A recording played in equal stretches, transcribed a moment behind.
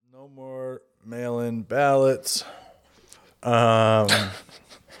and ballots. I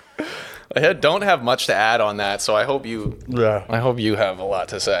don't have much to add on that, so I hope you have a lot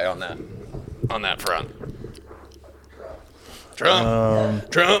to say on that front.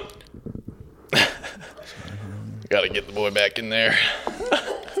 Trump. Gotta get the boy back in there.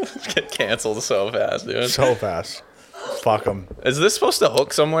 Get canceled so fast, dude. So fast. Fuck them. Is this supposed to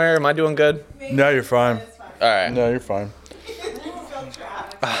hook somewhere? Am I doing good? No, you're fine. All right. No, you're fine.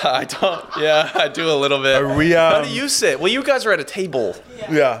 I don't. Yeah, I do a little bit. Are we, How do you sit? Well, you guys are at a table.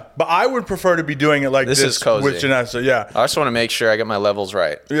 Yeah, but I would prefer to be doing it like this. This is cozy. With Janessa, yeah. I just want to make sure I get my levels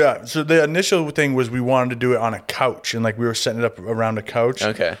right. Yeah, so the initial thing was we wanted to do it on a couch, and like we were setting it up around a couch.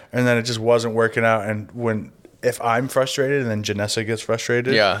 Okay. And then it just wasn't working out, and if I'm frustrated and then Janessa gets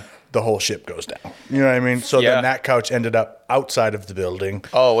frustrated, the whole ship goes down. You know what I mean? So then that couch ended up outside of the building.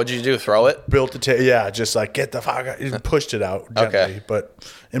 Oh, what'd you do? Throw it? Built the table. Yeah, just like get the fuck out. Pushed it out gently. Okay. But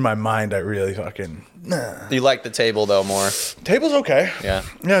in my mind, I really fucking... Nah. You like the table, though, more? Table's okay. Yeah.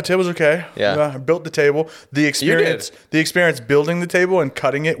 Yeah, table's okay. Yeah. I built the table. The experience building the table and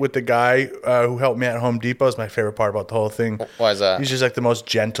cutting it with the guy who helped me at Home Depot is my favorite part about the whole thing. Why is that? He's just like the most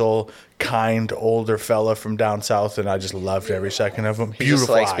gentle, kind, older fella from down south, and I just loved every second of him. He just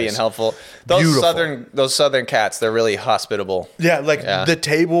likes being helpful. Those southern cats, they're really hospitable. Yeah, the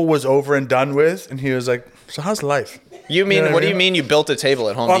table was over and done with, and he was like, "So how's life?" You mean, what do you mean you built a table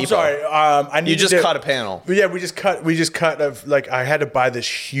at Home Depot? I'm sorry. You just cut a panel. Yeah, we just cut I had to buy this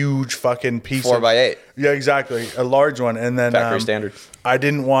huge fucking piece 4x8. Yeah, exactly. A large one. And then factory standard. I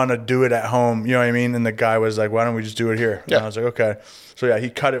didn't want to do it at home, you know what I mean? And the guy was like, "Why don't we just do it here?" Yeah. And I was like, "Okay." So yeah, he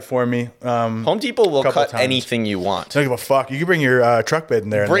cut it for me. Home Depot will cut anything you want. Don't give a fuck. You can bring your truck bed in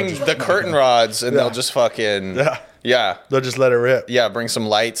there. Bring the curtain rods and they'll just fucking... Yeah. They'll just let it rip. Yeah, bring some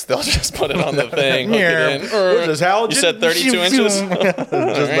lights. They'll just put it on the thing. Hook it in. What's this, halogen? You said 32 inches? Just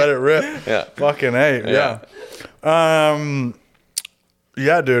let it rip. Yeah. Fucking A. Yeah.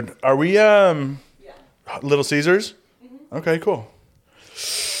 Yeah, dude. Are we Little Caesars? Mm-hmm. Okay, cool.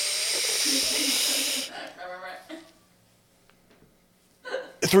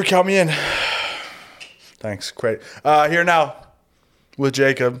 Three, count me in. Thanks. Great. Here now with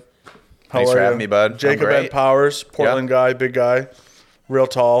Jacob. Thanks for having me, bud. Jacob N. Powers, Portland guy, big guy, real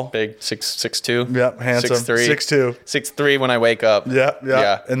tall. Big, 6'2". Yep, handsome. 6'3". 6'2". 6'3" when I wake up.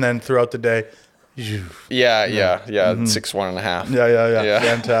 Yeah. And then throughout the day. Yeah. 6'1.5". Yeah.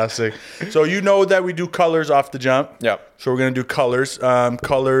 Fantastic. So you know that we do colors off the jump. Yep. So we're gonna do colors.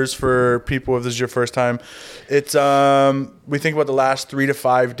 Colors for people if this is your first time. It's we think about the last 3 to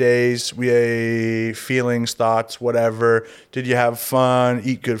 5 days. We feelings, thoughts, whatever. Did you have fun?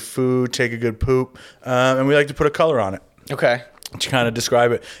 Eat good food? Take a good poop? And we like to put a color on it. Okay. To kind of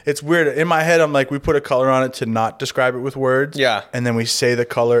describe it. It's weird. In my head, I'm like, we put a color on it to not describe it with words. Yeah. And then we say the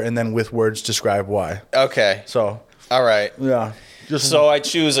color and then with words describe why. Okay. So. All right. Yeah. So I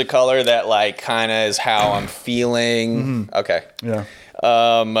choose a color that like kind of is how I'm feeling. Mm-hmm. Okay. Yeah.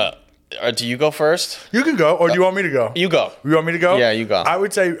 Do you go first? You can go, or do you want me to go? You go. You want me to go? Yeah, you go. I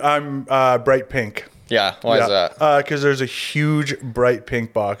would say I'm bright pink. Yeah. Why is that? Because there's a huge bright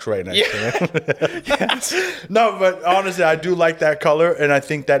pink box right next to it. Yes. No, but honestly, I do like that color, and I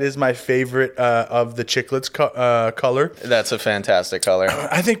think that is my favorite of the Chiclets color. That's a fantastic color.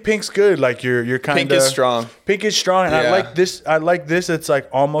 I think pink's good. Like you're kind of pink is strong. Pink is strong, and I like this. I like this. It's like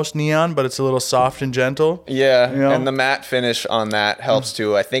almost neon, but it's a little soft and gentle. Yeah, you know? And the matte finish on that helps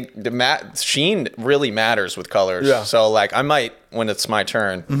too. I think the matte sheen really matters with colors. Yeah. So like I might. When it's my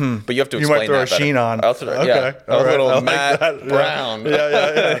turn, but you have to explain that. You might throw a sheen on. I'll throw, okay. A little matte brown.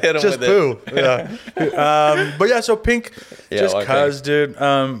 Yeah. Hit him just with poo. It. Yeah. But yeah, so pink, just like cause, dude.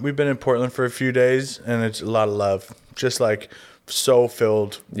 We've been in Portland for a few days, and it's a lot of love. Just like so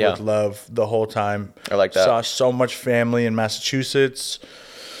filled with love the whole time. I like that. Saw so much family in Massachusetts,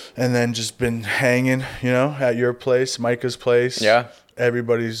 and then just been hanging, at your place, Micah's place. Yeah.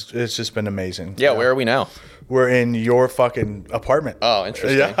 It's just been amazing. Yeah. Where are we now? We're in your fucking apartment. Oh,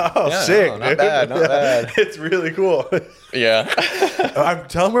 interesting. Yeah, sick. No, not bad. It's really cool. Yeah. I'm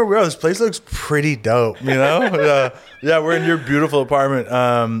telling where we are. This place looks pretty dope, Yeah, we're in your beautiful apartment.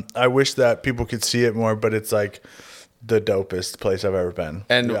 I wish that people could see it more, but it's like the dopest place I've ever been.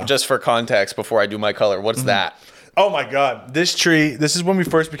 And just for context, before I do my color, what's that? Oh my God. This tree, this is when we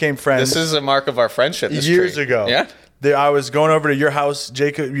first became friends. This is a mark of our friendship. Years ago. Yeah. I was going over to your house,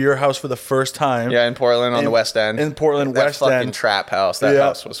 Jacob, your house for the first time. Yeah, in Portland on the West End. In Portland, that West fucking End. trap house. That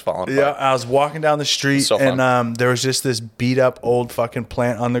house was falling apart. Yeah, I was walking down the street So fun. and there was just this beat up old fucking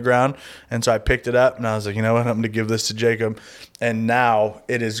plant on the ground. And so I picked it up and I was like, you know what? I'm going to give this to Jacob. And now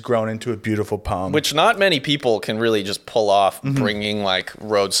it has grown into a beautiful palm. Which not many people can really just pull off bringing like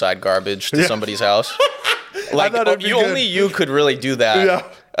roadside garbage to somebody's house. Like only you could really do that.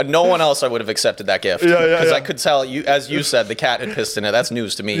 Yeah. No one else I would have accepted that gift. Because I could tell you, as you said, the cat had pissed in it. That's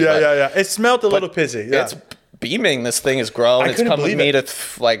news to me. Yeah. It smelled a little pissy. Yeah. It's beaming. This thing has grown. It's come with me to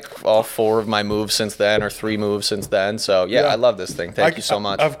like all 4 of my moves since then, or 3 moves since then. So yeah, I love this thing. Thank you so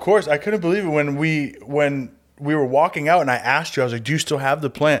much. Of course, I couldn't believe it when we were walking out and I asked you, I was like, do you still have the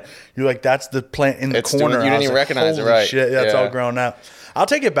plant? You're like, that's the plant in the corner. You didn't even recognize it, right? Shit, yeah, it's all grown out. I'll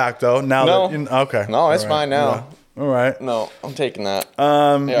take it back though. Now okay. No, it's fine now. Yeah. All right. No, I'm taking that.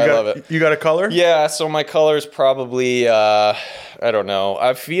 I love it. You got a color? Yeah, so my color is probably I don't know.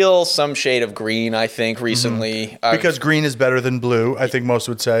 I feel some shade of green, I think, recently. Because green is better than blue, I think most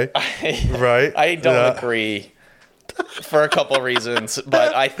would say. Right? I don't agree for a couple of reasons,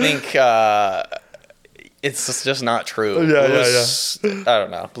 but I think it's just not true. Yeah. I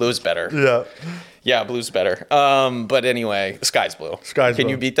don't know. Blue's better. Yeah, blue's better. But anyway, the sky's blue. Can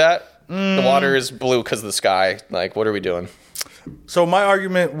you beat that? The water is blue because of the sky. Like, what are we doing? So my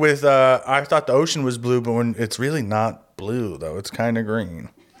argument with I thought the ocean was blue, but when it's really not blue though, it's kind of green.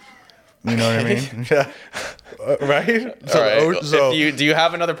 You know what I mean? Yeah. Right? So, all right. Do you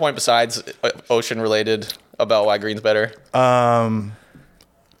have another point besides ocean related about why green's better? I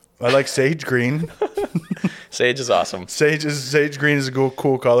like sage green. Sage is awesome. Sage green is a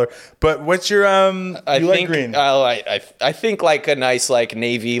cool color. But what's your like green? I think like a nice like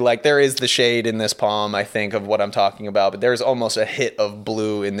navy. Like there is the shade in this palm, I think, of what I'm talking about. But there's almost a hit of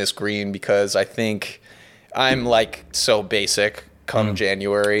blue in this green because I think I'm like so basic come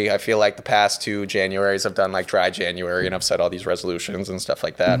January. I feel like the past 2 Januaries I've done like dry January and I've set all these resolutions and stuff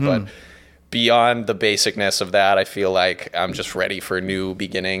like that. But beyond the basicness of that, I feel like I'm just ready for new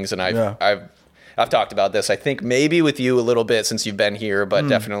beginnings. And I've talked about this, I think maybe with you a little bit since you've been here, but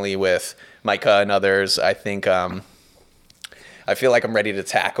definitely with Micah and others. I think I feel like I'm ready to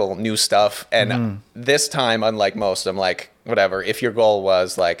tackle new stuff. And this time, unlike most, I'm like, whatever. If your goal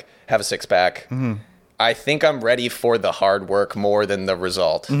was like have a 6-pack, I think I'm ready for the hard work more than the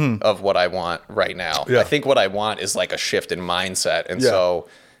result of what I want right now. I think what I want is like a shift in mindset. And so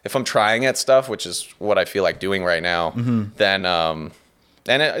if I'm trying at stuff, which is what I feel like doing right now, then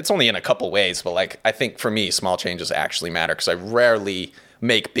and it's only in a couple ways, but like I think for me, small changes actually matter because I rarely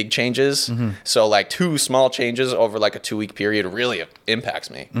make big changes. So like 2 small changes over like a 2-week period really impacts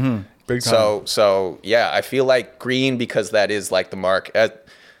me. Big time. So yeah, I feel like green because that is like the mark. At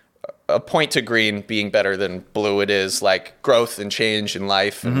a point to green being better than blue, it is like growth and change in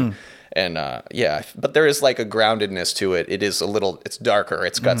life. And yeah, but there is like a groundedness to it. It is it's darker.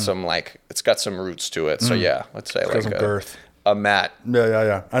 It's got some roots to it. So yeah, let's say like some girth. A matte,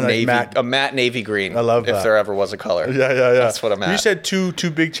 a matte navy green. I love that. If there ever was a color, yeah. That's what I'm at. You said two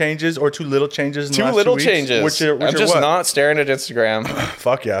big changes or 2 little changes. In the last 2 little weeks? changes. Which I'm just not staring at Instagram.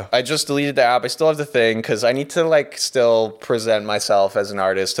 Fuck yeah. I just deleted the app. I still have the thing because I need to like still present myself as an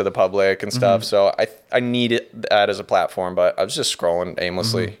artist to the public and stuff. So I need that as a platform. But I was just scrolling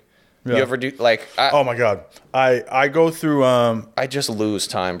aimlessly. Yeah. You ever do like? Oh my god, I go through. I just lose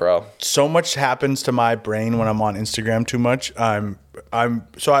time, bro. So much happens to my brain when I'm on Instagram too much. When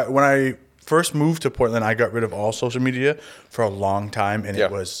I first moved to Portland, I got rid of all social media for a long time, and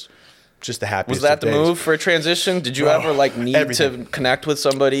it was just the happiest. Was that of days. The move for a transition? Did you ever like need to connect with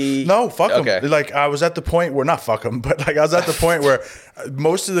somebody? No, fuck them. Like I was at the point where not fuck them, but like I was at the point where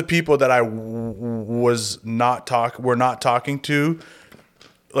most of the people that I were not talking to.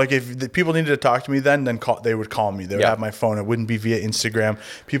 Like if the people needed to talk to me then they would call me. They would have my phone. It wouldn't be via Instagram.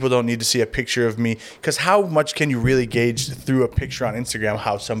 People don't need to see a picture of me because how much can you really gauge through a picture on Instagram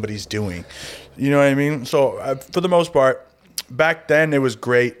how somebody's doing? You know what I mean? So for the most part, back then it was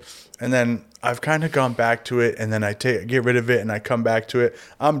great, and then I've kind of gone back to it, and then I get rid of it, and I come back to it.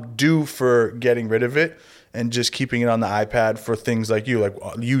 I'm due for getting rid of it. And just keeping it on the iPad for things like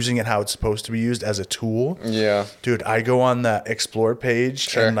using it how it's supposed to be used as a tool. Yeah. Dude, I go on the Explore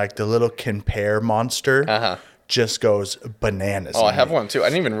page and like the little compare monster just goes bananas. Oh, I have one too. I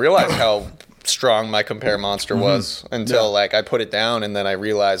didn't even realize how strong my compare monster was until like I put it down and then I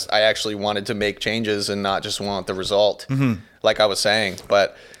realized I actually wanted to make changes and not just want the result like I was saying.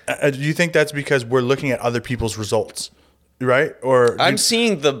 But do you think that's because we're looking at other people's results? Right? Or I'm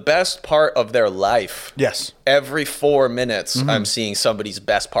seeing the best part of their life. Yes. Every 4 minutes, I'm seeing somebody's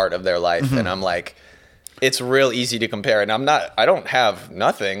best part of their life. And I'm like, it's real easy to compare. And I don't have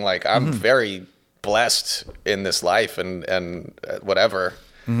nothing. Like, I'm very blessed in this life and whatever.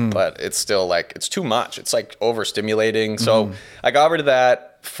 But it's still like, it's too much. It's like overstimulating. So I got rid of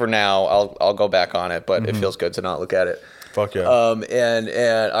that for now. I'll go back on it, but it feels good to not look at it. Fuck yeah. And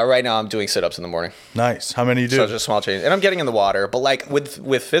right now I'm doing sit-ups in the morning. Nice. How many you do? So just small change. And I'm getting in the water. But like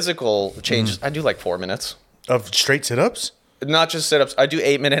with physical changes, I do like 4 minutes. Of straight sit-ups? Not just sit-ups. I do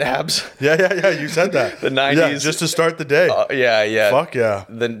 8-minute abs. Yeah. You said that. The 90s. Yeah, just to start the day. Yeah. Fuck yeah.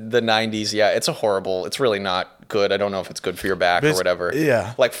 The 90s. Yeah, it's really not good. I don't know if it's good for your back or whatever.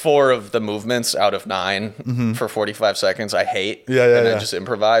 Yeah. Like 4 of the movements out of 9 for 45 seconds I hate. Yeah. And then just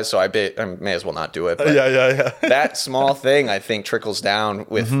improvise. So I may as well not do it. But Yeah. that small thing I think trickles down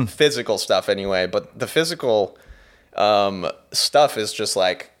with physical stuff anyway. But the physical stuff is just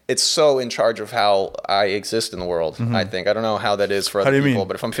like, it's so in charge of how I exist in the world, I think. I don't know how that is for other people,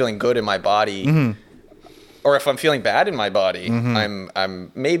 but if I'm feeling good in my body, or if I'm feeling bad in my body,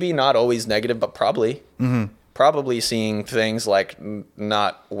 I'm maybe not always negative, but probably seeing things like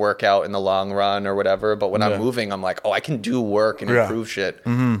not work out in the long run or whatever. But when I'm moving, I'm like, oh, I can do work and improve shit.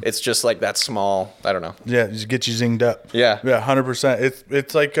 It's just like that small, I don't know. Yeah, just get you zinged up. Yeah. Yeah, 100%.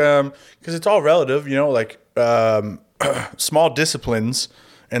 It's like, because it's all relative, you know, like small disciplines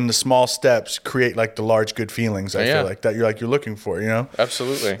and the small steps create like the large good feelings. I feel like that you're looking for, you know?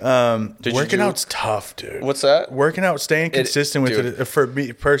 Absolutely. Working out's tough, dude. What's that? Working out, staying consistent with it for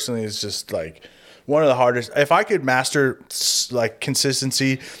me personally is just like one of the hardest. If I could master like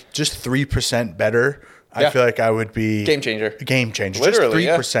consistency just 3% better, I feel like I would be game changer. Literally,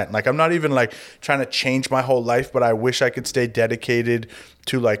 just 3%. Like I'm not even like trying to change my whole life, but I wish I could stay dedicated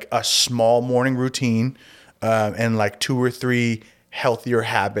to like a small morning routine and like 2 or 3 healthier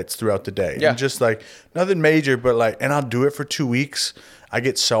habits throughout the day. And just like nothing major, but like, and I'll do it for 2 weeks. I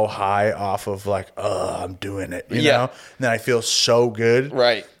get so high off of like, I'm doing it, you know? And then I feel so good.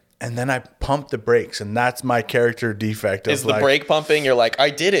 Right. And then I pump the brakes, and that's my character defect. Is the brake pumping? You're like, I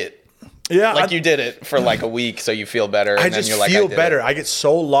did it. Yeah. Like you did it for like a week, so you feel better. And I just then you're feel like, better. I get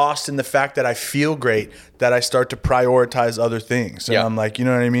so lost in the fact that I feel great that I start to prioritize other things. And I'm like, you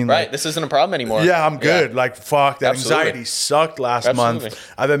know what I mean? Right. Like, this isn't a problem anymore. Yeah, I'm good. Yeah. Like, fuck, that Absolutely. anxiety sucked last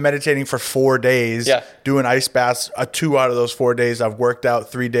month. I've been meditating for 4 days, doing ice baths. 2 out of those 4 days, I've worked out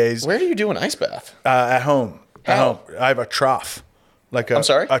 3 days. Where do you do an ice bath? At home. How? At home. I have a trough. Like I'm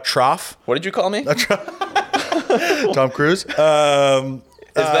sorry? A trough. What did you call me? Tom Cruise. Is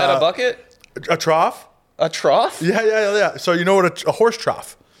that a bucket? A trough? A trough? Yeah. So you know what a horse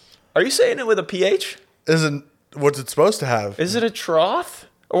trough? Are you saying it with a PH? Isn't what's it supposed to have? Is it a trough?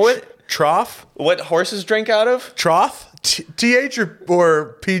 Or what? Trough? What horses drink out of? Trough? TH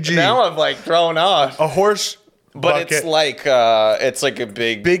or PG? Now I'm like thrown off. A horse But bucket. it's like a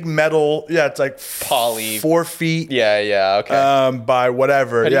big metal. Yeah, it's like poly 4 feet. Yeah, okay. By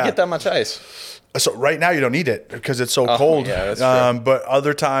whatever. How do you get that much ice? So right now you don't need it because it's so cold. Yeah, that's true. But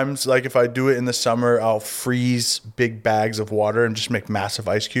other times, like if I do it in the summer, I'll freeze big bags of water and just make massive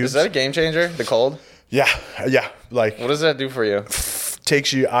ice cubes. Is that a game changer? The cold? Yeah. Like, what does that do for you?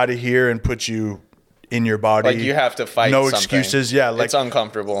 Takes you out of here and puts you in your body. Like you have to fight. No something. excuses. Yeah, like it's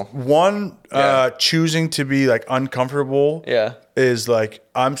uncomfortable. Choosing to be like uncomfortable. Yeah. Is like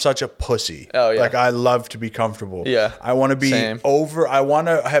I'm such a pussy. Oh yeah. Like I love to be comfortable. Yeah. I want to be over. I want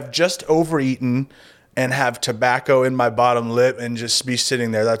to have just overeaten and have tobacco in my bottom lip and just be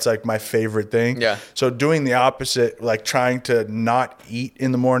sitting there. That's like my favorite thing. Yeah. So doing the opposite, like trying to not eat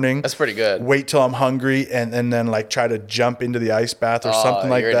in the morning. That's pretty good. Wait till I'm hungry and then like try to jump into the ice bath or something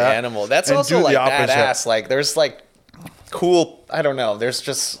like you're that. An animal. That's also like badass. Like there's like cool. I don't know. There's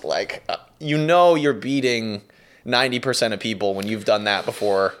just like you're beating 90% of people when you've done that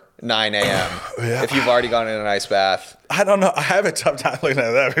before 9 a.m. If you've already gone in an ice bath. I don't know. I have a tough time looking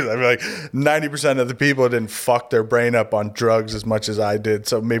at that because I feel like 90% of the people didn't fuck their brain up on drugs as much as I did.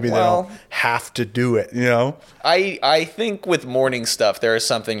 So maybe they don't have to do it, you know? I think with morning stuff, there is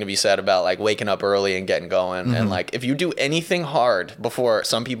something to be said about like waking up early and getting going. And like if you do anything hard before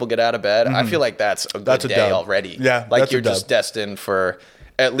some people get out of bed, I feel like that's a good day already. Yeah. Like you're just destined for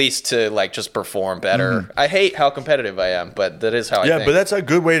at least to like just perform better. I hate how competitive I am, but that is how I think. Yeah, but that's a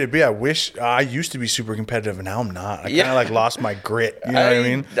good way to be. I wish I used to be super competitive and now I'm not. I kind of like lost my grit. You know what I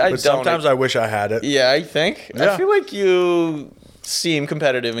mean? But sometimes I wish I had it. Yeah, I think. Yeah. I feel like you seem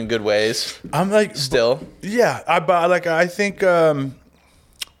competitive in good ways. I'm like still. Yeah, I think I'm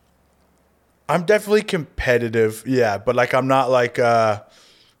definitely competitive. Yeah, but like I'm not like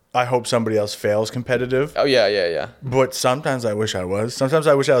I hope somebody else fails competitive. Oh yeah. But sometimes I wish I was. Sometimes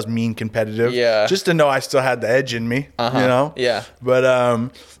I wish I was mean competitive. Yeah. Just to know I still had the edge in me. You know? Yeah. But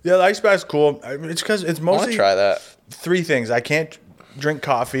yeah, the ice bath's cool. I mean, it's because it's I want mostly to try that. 3 things. I can't drink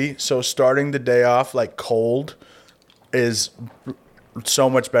coffee, so starting the day off like cold is so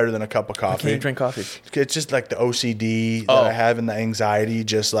much better than a cup of coffee. Can't you drink coffee? It's just like the OCD that I have and the anxiety.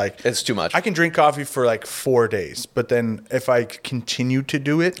 Just like It's too much. I can drink coffee for like 4 days, but then if I continue to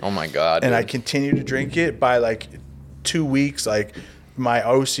do it, Oh my God, and I dude. continue to drink it by like 2 weeks, like my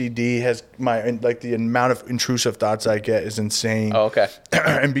OCD has like the amount of intrusive thoughts I get is insane. Oh, okay.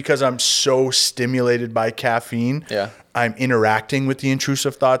 And because I'm so stimulated by caffeine, Yeah. I'm interacting with the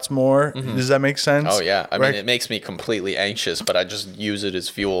intrusive thoughts more. Does that make sense? Oh yeah. I Right? mean, it makes me completely anxious, but I just use it as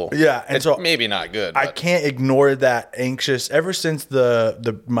fuel. Yeah, and It's so maybe not good. I but- can't ignore that anxious. Ever since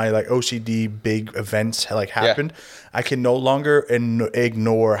my like OCD big events like happened, I can no longer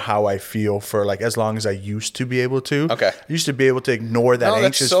ignore how I feel for like as long as I used to be able to. Okay. I used to be able to ignore that No, that's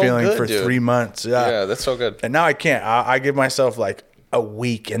anxious so feeling good, for dude. 3 months. Yeah. Yeah, that's so good. And now I can't. I give myself like a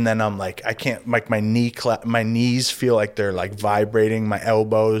week, and then I'm like, I can't. Like my knees feel like they're like vibrating. My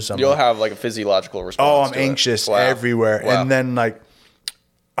elbows. I'm You'll like, have like a physiological response. oh, I'm to it. anxious Wow. everywhere. Wow. And then like,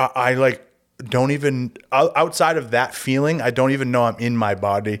 I like don't even outside of that feeling, I don't even know I'm in my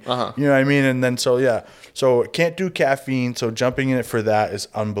body. You know what I mean? And then so can't do caffeine. So jumping in it for that is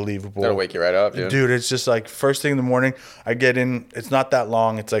unbelievable. That'll wake you right up, dude. Dude, it's just like first thing in the morning, I get in. It's not that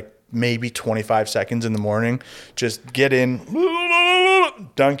long. It's like maybe 25 seconds in the morning. Just get in,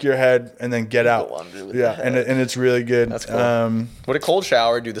 dunk your head, and then get out. laundry with Yeah, and it's really good. That's cool. Would a cold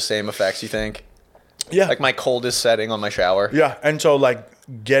shower do the same effects, you think? Yeah, Like my coldest setting on my shower? yeah, and so like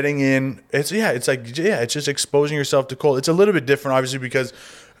getting in, it's just exposing yourself to cold. It's a little bit different, obviously, because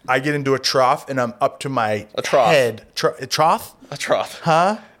I get into a trough and I'm up to my trough. head. Trough? A trough.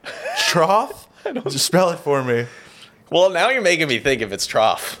 Huh? Trough? Just spell it for me. Well, now you're making me think if it's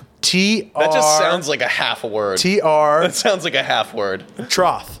trough. T-R. That just sounds like a half a word. T-R. That sounds like a half word.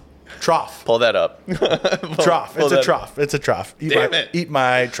 Trough. Trough. Pull that up. Trough. It's a trough. It's a trough. Damn it. Eat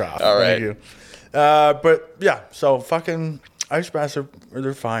my trough. All right. Thank you. But yeah, so fucking ice baths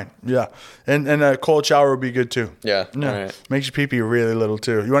they're fine. Yeah, and a cold shower would be good too. Yeah. Yeah. All right. Makes your pee-pee really little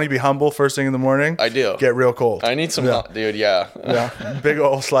too. You want to be humble first thing in the morning? I do. Get real cold. I need some, Yeah. dude. Yeah. Yeah, big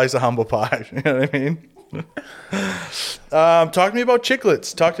old slice of humble pie. You know what I mean? Talk to me about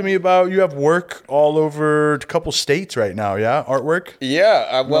chiclets. Talk to me about, you have work all over a couple states right now. Yeah, artwork.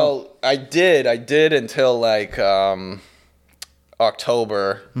 Yeah. Well, I did until like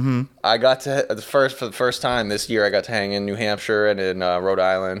October. Mm-hmm. I got to for the first time this year. I got to hang in New Hampshire and in Rhode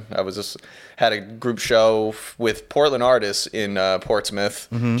Island. I was just had a group show with Portland artists in Portsmouth.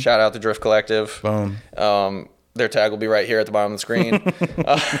 Mm-hmm. Shout out to Drift Collective. Boom. Their tag will be right here at the bottom of the screen.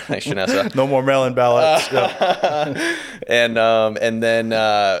 Thanks, Janessa. No more mail-in ballots. Yeah. And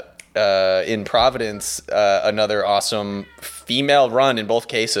then in Providence, another awesome female run in both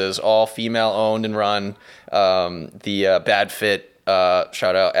cases, all female owned and run. The Bad Fit,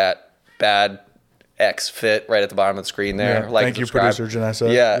 shout out at Bad X Fit right at the bottom of the screen there. Yeah, Like, thank you, subscribe. producer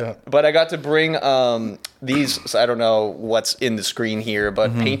Janessa. Yeah, but I got to bring these. I don't know what's in the screen here,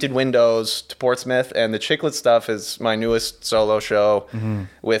 but Painted Windows to Portsmouth, and the Chiclet stuff is my newest solo show.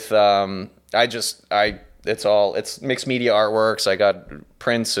 With it's mixed media artworks. I got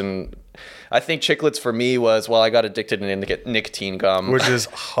prints, and I think Chiclets for me was, well, I got addicted to nicotine gum, Which is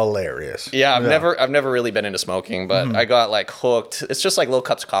hilarious. yeah, I've never really been into smoking, but I got like hooked. It's just like little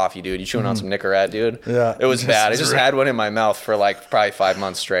cups of coffee, dude. You chewing on some nicorette, dude. Yeah. It was bad. I just had one in my mouth for like probably 5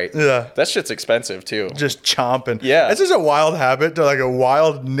 months straight. Yeah. That shit's expensive too. Just chomping. Yeah. It's just a wild habit, like a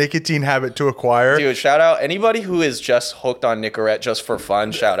wild nicotine habit to acquire. Dude, shout out anybody who is just hooked on nicorette just for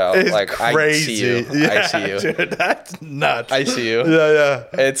fun. Shout out. It's like crazy. I see you. Yeah, I see you. Dude, that's nuts. I see you. Yeah,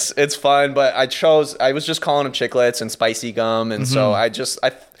 yeah. It's fun, but I was just calling them chiclets and spicy gum, and so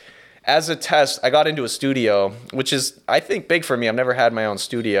as a test, I got into a studio, which is I think big for me. I've never had my own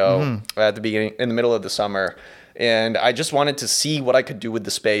studio at the beginning, in the middle of the summer, and I just wanted to see what I could do with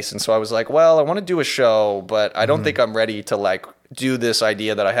the space. And so I was like, well, I want to do a show, but I don't think I'm ready to like do this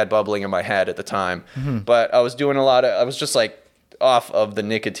idea that I had bubbling in my head at the time. But I was doing I was just like off of the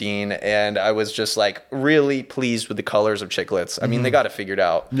nicotine, and I was just like really pleased with the colors of chiclets. I mean, they got it figured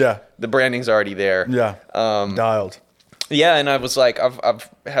out. Yeah. The branding's already there. Yeah. Dialed. Yeah, and I was like, I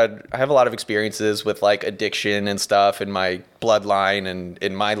have a lot of experiences with like addiction and stuff in my bloodline and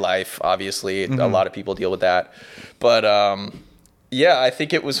in my life. Obviously, a lot of people deal with that. But yeah, I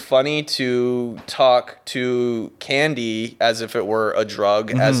think it was funny to talk to candy as if it were a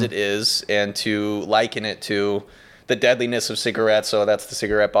drug, as it is, and to liken it to the deadliness of cigarettes. So that's the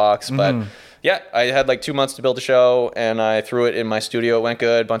cigarette box. But yeah, I had like 2 months to build a show, and I threw it in my studio. It went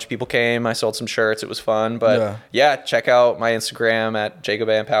good. A bunch of people came. I sold some shirts. It was fun. But yeah, check out my Instagram at Jacob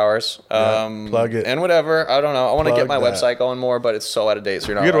A. Powers. Plug it. And whatever. I don't know. I want to get my website going more, but it's so out of date. So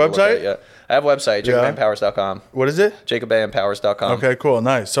you're not You got a allowed to look at website? it yet. I have a website, jacobandpowers.com. What is it? jacobandpowers.com. Okay, cool,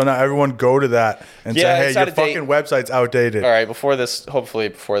 nice. So now everyone go to that and say, hey, your fucking website's outdated. All right, hopefully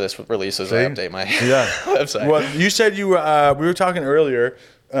before this releases, I update my website. Well, you said we were talking earlier,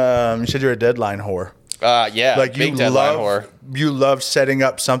 you said you're a deadline whore. Yeah, like big deadline whore. You love setting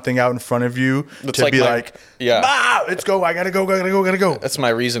up something out in front of you to be let's go, I gotta go. That's my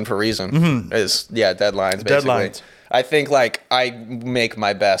reason for reason is, deadlines, basically. Deadlines. I think like I make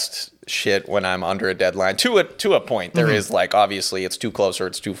my best shit when I'm under a deadline to a point. There is like, obviously it's too close or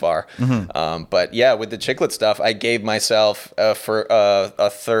it's too far. But yeah, with the chiclet stuff, I gave myself for a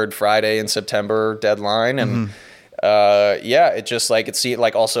third Friday in September deadline, and it just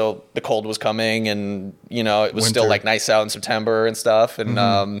like also the cold was coming, and you know it was still like nice out in September and stuff, and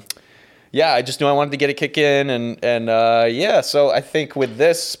I just knew I wanted to get a kick in, and so I think with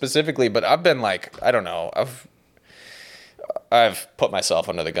this specifically, but I've been like, I don't know, I've put myself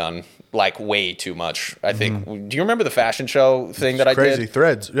under the gun like way too much. I think. Do you remember the fashion show thing that I did? Crazy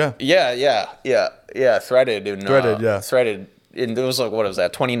Threads, yeah. Threaded. And it was like, what was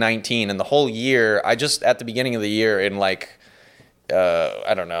that? 2019, and the whole year, I just at the beginning of the year in like,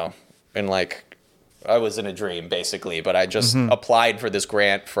 I don't know, in like, I was in a dream basically, but I just applied for this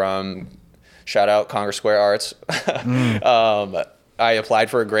grant from, shout out Congress Square Arts. I applied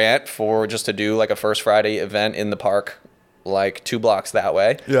for a grant for just to do like a First Friday event in the park, like 2 blocks that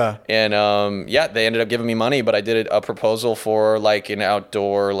way. Yeah. And they ended up giving me money, but I did a proposal for like an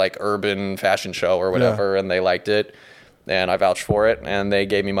outdoor like urban fashion show or whatever, and they liked it. And I vouched for it, and they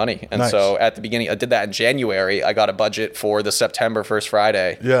gave me money. And so at the beginning, I did that in January. I got a budget for the September First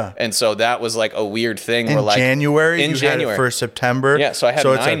Friday. Yeah. And so that was like a weird thing. In January? You had it for September? Yeah, so I had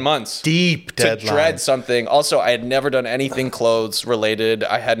 9 months. Deep deadline. To dread something. Also, I had never done anything clothes related.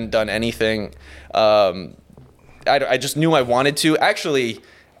 I hadn't done anything. I just knew I wanted to. Actually,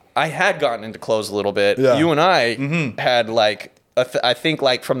 I had gotten into clothes a little bit. Yeah. You and I had like... I think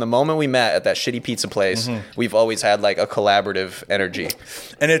like from the moment we met at that shitty pizza place, we've always had like a collaborative energy,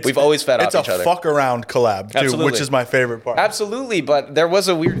 and we've always fed off each other. It's a fuck around collab too, which is my favorite part. Absolutely, but there was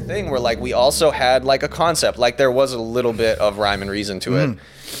a weird thing where like we also had like a concept, like there was a little bit of rhyme and reason to it.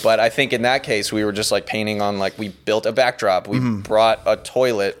 But I think in that case we were just like painting on, like we built a backdrop, we brought a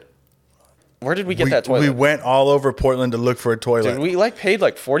toilet. Where did we get that toilet? We went all over Portland to look for a toilet. Dude, we like paid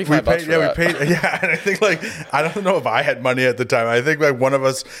like $45 for that. We paid. Yeah, and I think like, I don't know if I had money at the time. I think like one of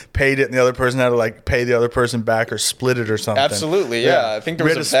us paid it, and the other person had to like pay the other person back or split it or something. Absolutely, yeah. I think there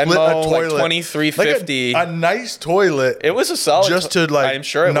was a Venmo, like $23.50. Like a nice toilet. It was a solid. Just to like, I'm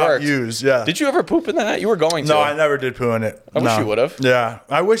sure it not worked. use. Yeah. Did you ever poop in that? You were going to. No, I never did poo in it. I wish you would have. Yeah,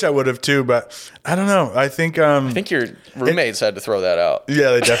 I wish I would have too, but I don't know. I think your roommates had to throw that out.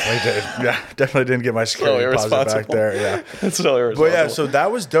 Yeah, they definitely did. Yeah, definitely didn't get my security deposit back there. Yeah, that's so irresponsible. But yeah, so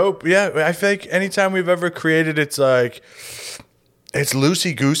that was dope. Yeah, I think anytime we've ever created, it's like it's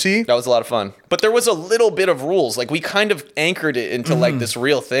loosey goosey. That was a lot of fun. But there was a little bit of rules. Like we kind of anchored it into like this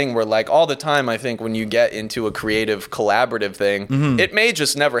real thing where like all the time, I think when you get into a creative collaborative thing, it may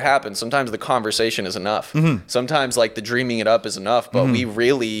just never happen. Sometimes the conversation is enough. Sometimes like the dreaming it up is enough. But we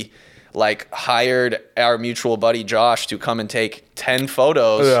really like hired our mutual buddy Josh to come and take 10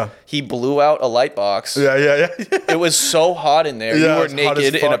 photos. Yeah. He blew out a light box. Yeah. It was so hot in there. You were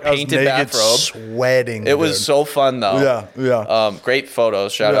naked in a painted bathrobe. Sweating. It was so fun though. Yeah. Great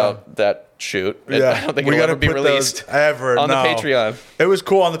photos. Shout out that shoot. I don't think it'll ever be released ever on the Patreon. It was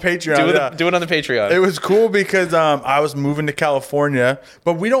cool on the Patreon. Do it on the Patreon. It was cool because I was moving to California,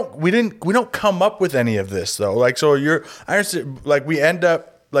 but we don't come up with any of this though. Like so I understand, like we end up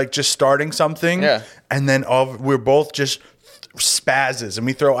like just starting something, and then we're both just spazzes, and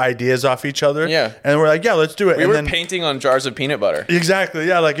we throw ideas off each other. Yeah, and we're like, let's do it. We were painting on jars of peanut butter. Exactly.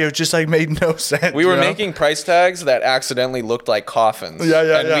 Yeah, like it was just like made no sense. We were making price tags that accidentally looked like coffins.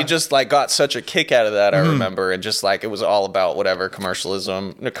 And we just like got such a kick out of that. I remember, and just like it was all about whatever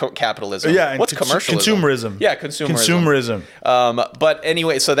commercialism, capitalism. Yeah, what's commercialism? Consumerism. Yeah, consumerism. But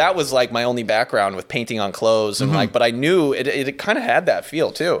anyway, so that was like my only background with painting on clothes, and like, but I knew it kind of had that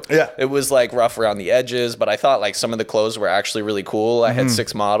feel too. Yeah, it was like rough around the edges, but I thought like some of the clothes were actually really cool. I had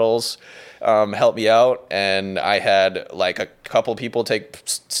 6 models help me out, and I had like a couple people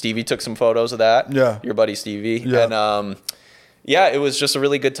Stevie took some photos of that. Yeah, your buddy Stevie. Yeah. And it was just a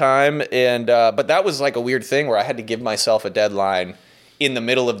really good time. And but that was like a weird thing where I had to give myself a deadline in the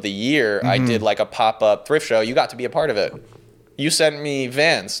middle of the year, I did like a pop-up thrift show. You got to be a part of it. You sent me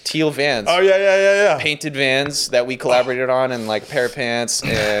Vans, teal Vans. Oh, yeah. Painted Vans that we collaborated on, and like a pair of pants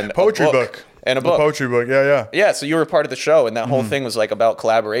and Poetry a book. And a book. The poetry book, yeah. Yeah, so you were part of the show, and that whole thing was like about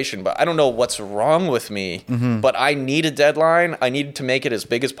collaboration. But I don't know what's wrong with me, but I need a deadline. I need to make it as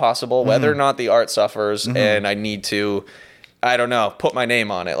big as possible, whether or not the art suffers, and I need to, I don't know, put my name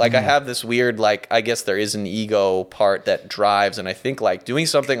on it. Like I have this weird, like, I guess there is an ego part that drives, and I think like doing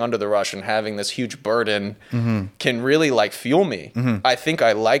something under the rush and having this huge burden can really like fuel me. I think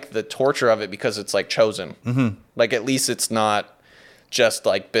I like the torture of it because it's like chosen. Like at least it's not just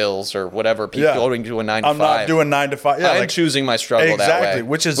like bills or whatever, people going to a 9 to 5. I'm not doing 9 to 5. Yeah, I'm choosing my struggle that way.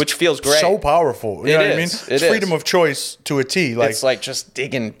 Which feels great. So powerful. You know what I mean? It's freedom of choice to a T. Like, it's like just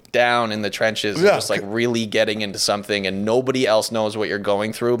digging down in the trenches and just like really getting into something, and nobody else knows what you're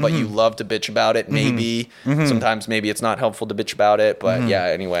going through, but you love to bitch about it. Maybe sometimes maybe it's not helpful to bitch about it, but yeah.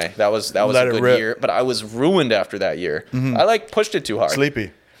 Anyway, that was a good year, but I was ruined after that year. I like pushed it too hard.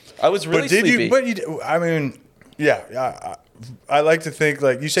 Sleepy. I was really sleepy. I mean, yeah. I like to think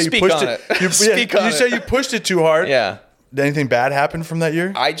like you say you pushed it. You say you pushed it too hard. Yeah. Did anything bad happen from that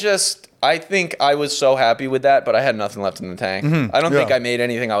year? I think I was so happy with that, but I had nothing left in the tank. I don't think I made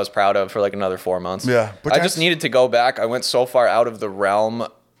anything I was proud of for like another 4 months. Yeah. I just needed to go back. I went so far out of the realm,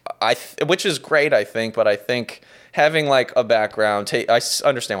 which is great, I think, but I think having like a background, I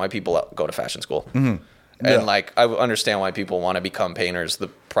understand why people go to fashion school. And like, I understand why people want to become painters the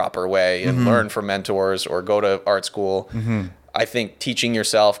proper way and learn from mentors or go to art school. I think teaching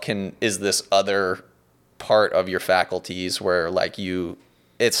yourself is this other part of your faculties where like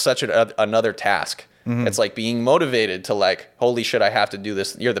it's such another task. It's like being motivated to like, holy shit, I have to do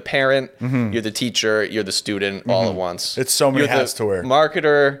this. You're the parent, you're the teacher, you're the student all at once. It's so many hats to wear.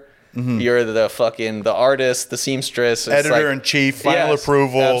 Marketer. You're the artist, the seamstress, editor-in-chief, final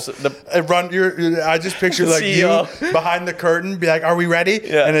approval. I just picture like CEO. You behind the curtain, be like, "Are we ready?"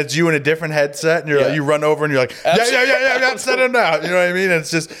 Yeah. And it's you in a different headset, and you're like, you run over and you're like, "Yeah, set it out." You know what I mean? And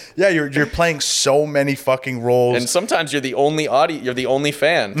it's just, you're playing so many fucking roles, and sometimes you're the only you're the only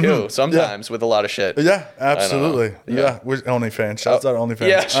fan too. Sometimes with a lot of shit. Yeah, absolutely. Yeah, OnlyFans. Shouts out OnlyFans.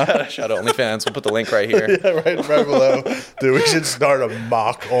 Yeah, shout out OnlyFans. We'll put the link right here. right below. Dude, we should start a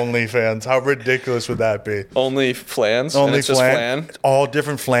mock OnlyFans. How ridiculous would that be? Only flans. Only flan. All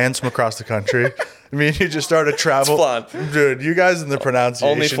different flans from across the country. I mean, you just started travel. Dude, you guys in the pronunciation.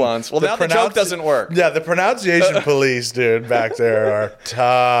 Only flans. Well, now the joke doesn't work. Yeah, the pronunciation police, dude, back there are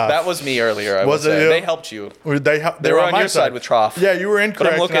tough. That was me earlier, I would say. They helped you. They were on your side with Trough. Yeah, you were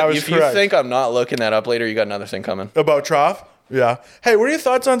incorrect. But if you think I'm not looking that up later, you got another thing coming. About Trough? Yeah. Hey, what are your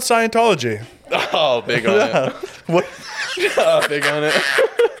thoughts on Scientology? Oh, big on it. What? Big on it.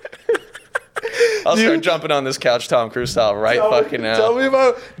 I'll start jumping on this couch Tom Cruise style fucking now. Tell me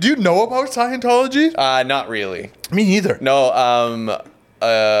do you know about Scientology? Not really. Me neither. No,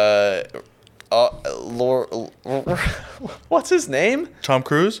 what's his name? Tom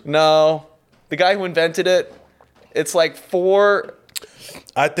Cruise? No. The guy who invented it. It's like 4.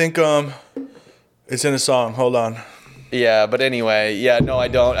 I think it's in a song. Hold on. Yeah, but anyway, no, I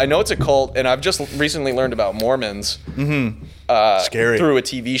don't. I know it's a cult, and I've just recently learned about Mormons. Scary. Through a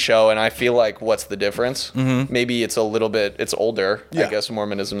TV show, and I feel like, what's the difference? Maybe it's it's older. I guess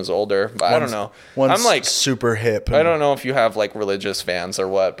Mormonism is older, but I don't know. I'm like super hip. I don't know if you have like religious fans or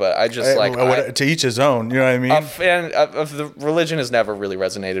what, but I just to each his own. You know what I mean? A fan of the religion has never really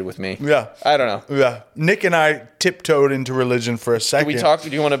resonated with me. Yeah, I don't know. Yeah, Nick and I tiptoed into religion for a second. Do we talk? Do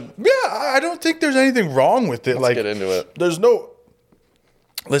you want to? Yeah, I don't think there's anything wrong with it. Let's get into it. There's no.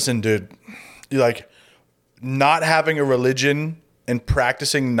 Listen, dude. You like. Not having a religion and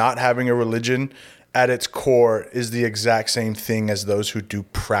practicing not having a religion at its core is the exact same thing as those who do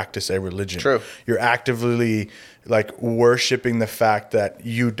practice a religion. True. You're actively like worshiping the fact that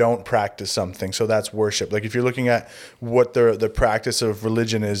you don't practice something. So that's worship. Like if you're looking at what the practice of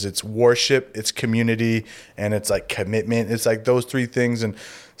religion is, it's worship, it's community, and it's like commitment. It's like those three things. And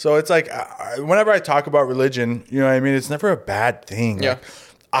so it's like whenever I talk about religion, you know what I mean? It's never a bad thing. Yeah. Like,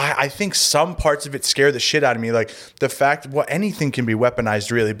 I think some parts of it scare the shit out of me. Like the fact, anything can be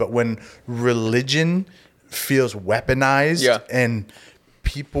weaponized really, but when religion feels weaponized and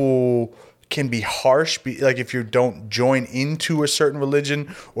people can be harsh, like if you don't join into a certain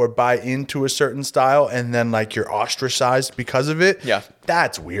religion or buy into a certain style and then like you're ostracized because of it,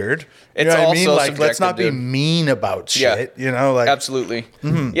 that's weird. You know what I mean? Like let's not be mean about shit, you know? Like absolutely.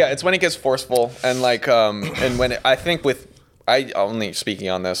 Yeah, it's when it gets forceful and like and when I think I only speaking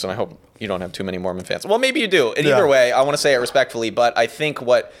on this, and I hope you don't have too many Mormon fans. Well, maybe you do. And either way, I want to say it respectfully, but I think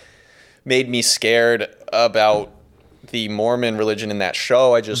what made me scared about the Mormon religion in that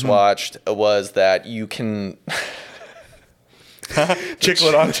show I just watched was that you can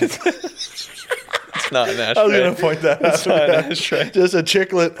chiclet on. It's not an ashtray. I was gonna point that out. It's not an ashtray. Just a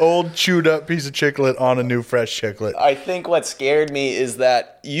chiclet, old chewed up piece of chiclet on a new fresh chiclet. I think what scared me is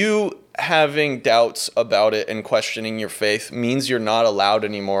that you having doubts about it and questioning your faith means you're not allowed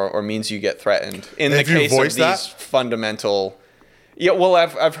anymore, or means you get threatened. In the case of these fundamental, yeah. Well,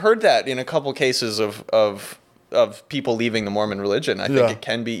 I've heard that in a couple cases of people leaving the Mormon religion. I think it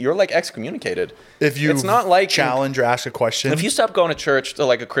can be, you're like excommunicated. If you it's not like challenge or ask a question. If you stop going to church, to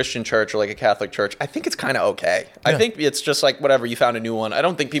like a Christian church or like a Catholic church, I think it's kind of okay. I think it's just like whatever, you found a new one. I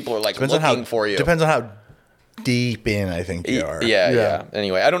don't think people are like looking for you. Depends on how deep in I think they are. Yeah.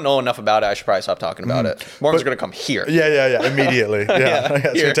 Anyway, I don't know enough about it. I should probably stop talking about it. Mormons are going to come here. Yeah. Immediately. Yeah. It's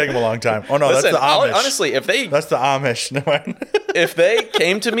going to take them a long time. Oh, no, Listen, that's the Amish. Honestly, That's the Amish. No, if they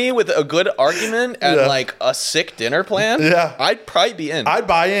came to me with a good argument and like a sick dinner plan, I'd probably be in. I'd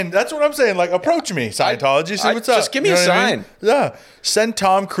buy in. That's what I'm saying. Like, approach me, Scientology. See what's up. Just give me a sign. I mean? Yeah. Send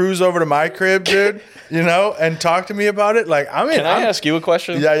Tom Cruise over to my crib, dude, and talk to me about it. Like, I'm in. Can I ask you a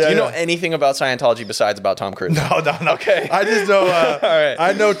question? Yeah. Do you know anything about Scientology besides about Tom Cruise? No. Okay. I just know, all right.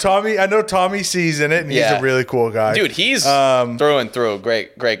 I know Tommy C's in it, and he's a really cool guy. Dude, he's through and through.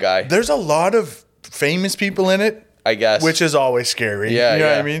 Great guy. There's a lot of famous people in it, I guess. which is always scary. Yeah, you know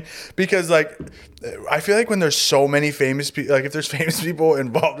what I mean? Because, like, I feel like when there's so many famous people, like if there's famous people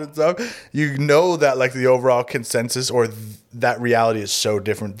involved in stuff, you know that like the overall consensus or that reality is so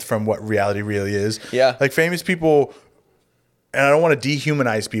different from what reality really is. Yeah. Like famous people, and I don't want to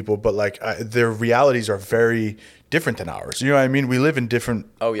dehumanize people, but like their realities are very different than ours. You know what I mean? We live in different.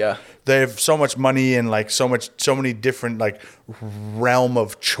 Oh yeah. They have so much money and like so many different like realm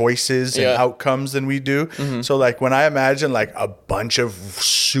of choices and outcomes than we do. Mm-hmm. So like when I imagine like a bunch of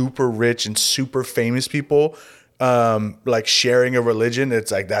super rich and super famous people like sharing a religion,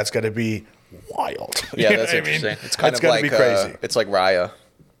 it's like that's got to be wild. Yeah, that's interesting. I mean? It's kind of like crazy. It's like Raya.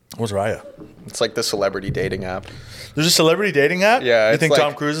 What's Raya? It's like the celebrity dating app. There's a celebrity dating app? Yeah. You think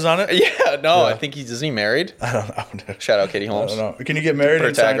Tom Cruise is on it? Yeah, no. I think isn't he married? I don't know. Shout out Katie Holmes. I don't know. Can you get married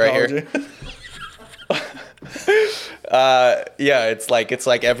in Scientology? Right here. It's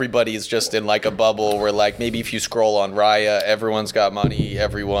like everybody's just in like a bubble where like maybe if you scroll on Raya, everyone's got money,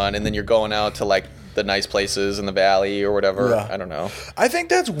 and then you're going out to like the nice places in the valley or whatever. Yeah. I don't know. I think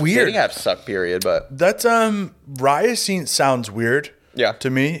that's weird. Dating apps suck, period, but that's Raya scene sounds weird. Yeah. To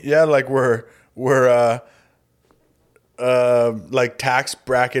me. Yeah, like we're like tax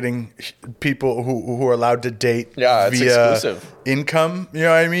bracketing people who are allowed to date via exclusive income, you know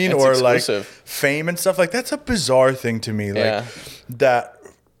what I mean? It's or exclusive. Like fame and stuff. Like that's a bizarre thing to me. Like that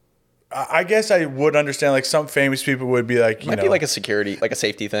I guess I would understand like some famous people would be like, might be like a security, like a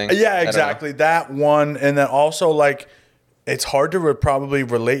safety thing. Yeah, exactly. That one. And then also like it's hard to probably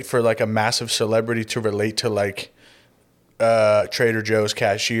relate for like a massive celebrity to relate to like Trader Joe's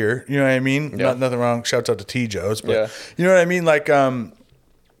cashier, you know what I mean? Yeah. Nothing wrong. Shouts out to T. Joe's, but you know what I mean? Like,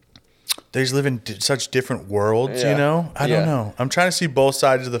 they just live in such different worlds, you know? I don't know. I'm trying to see both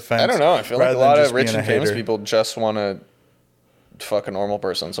sides of the fence. I don't know. I feel like a lot of rich and famous people just want to fuck a normal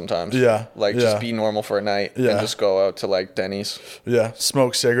person sometimes. Yeah. Like just be normal for a night and just go out to like Denny's. Yeah.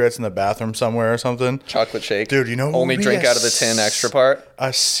 Smoke cigarettes in the bathroom somewhere or something. Chocolate shake. Dude, you know, only drink out of the tin extra part.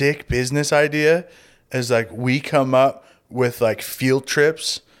 A sick business idea is like we come up with like field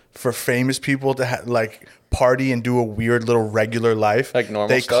trips for famous people to like party and do a weird little regular life. Like normal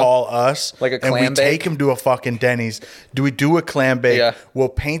They stuff? call us. Like a clam and we bake? take them to a fucking Denny's. Do we do a clam bake? Yeah. We'll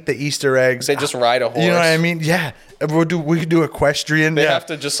paint the Easter eggs. They just ride a horse. You know what I mean? Yeah. We could do equestrian. They have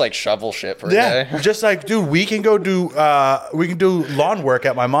to just like shovel shit for a day. Just like, dude, we can do lawn work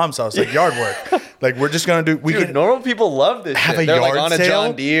at my mom's house, like yard work. Like we're just gonna do. Normal people love this. Have shit. a They're yard like on sale? a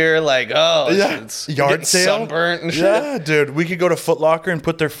John Deere, like yard sale, sunburnt and shit. Yeah, dude, we could go to Foot Locker and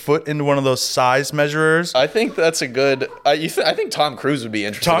put their foot into one of those size measurers. I think that's a good. I think Tom Cruise would be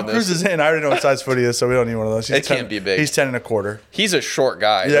interested. Tom in this. Cruise is in. I already know what size foot he is, so we don't need one of those. It can't be big. He's 10 and a quarter. He's a short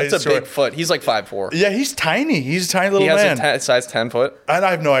guy. Yeah, that's a big foot. He's like 5'4". Yeah, he's tiny. He's a tiny little man. man. He has a size 10 foot. I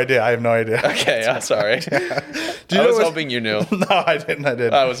have no idea. Okay, I'm sorry. I was hoping you knew. No, I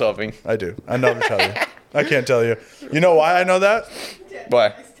didn't. I was hoping. I do. I know to tell you. I can't tell you. You know why I know that?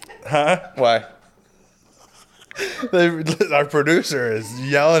 Why? Huh? Why? Our producer is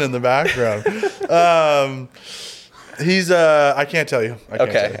yelling in the background. He's I can't tell you. I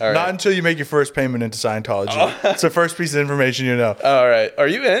can't tell you. All right. Not until you make your first payment into Scientology. Oh. It's the first piece of information you know. All right. Are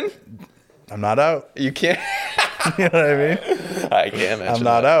you in? I'm not out. You can't. You know what I mean? I can't imagine. I'm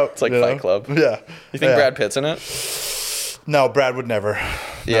not out. It's like Fight Club. Yeah. You think Brad Pitt's in it? No, Brad would never.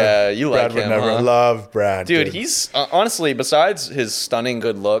 Yeah, you like Brad would him, never. huh? Love Brad, Dude, he's honestly, besides his stunning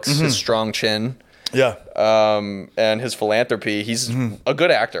good looks, his strong chin, yeah, and his philanthropy, he's a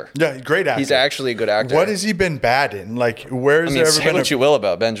good actor. yeah, great actor. He's actually a good actor. What has he been bad in? Like, where's there ever say been what you will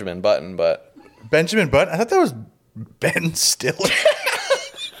about Benjamin Button, but Benjamin Button? I thought that was Ben Stiller.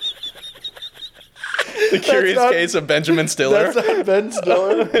 The Curious Case of Benjamin Stiller. That's not Ben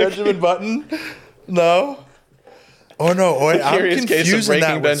Stiller. Benjamin Button. No. Oh no! Wait, I'm Curious Case of confusing that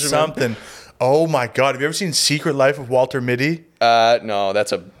Breaking with Benjamin. something. Oh my god! Have you ever seen Secret Life of Walter Mitty? No,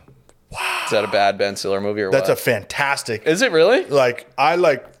 that's a. Wow. Is that a bad Ben Stiller movie or That's what? a fantastic. Is it really? I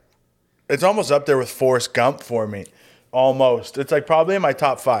like. It's almost up there with Forrest Gump for me. Almost. It's like probably in my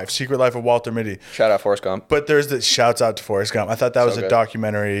top 5. Secret Life of Walter Mitty. Shout out Forrest Gump. But there's the shouts out to Forrest Gump. I thought that was a good.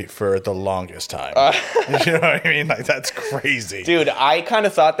 documentary for the longest time. You know what I mean? Like, that's crazy. Dude, I kind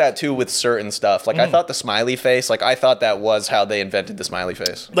of thought that too with certain stuff. Like, I thought the smiley face, like, I thought that was how they invented the smiley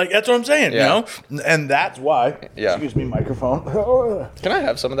face. Like, that's what I'm saying, Yeah. you know? And that's why. Yeah. Excuse me, microphone. Can I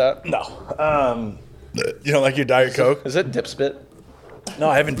have some of that? No. You don't like your Diet Coke? Is it dip spit? No,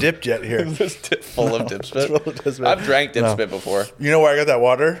 I haven't dipped yet here. This dip full of dip spit? Full of dip spit. I've drank dip No. spit before. You know where I got that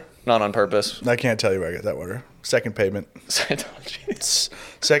water? Not on purpose. I can't tell you where I got that water. Second payment. Scientology.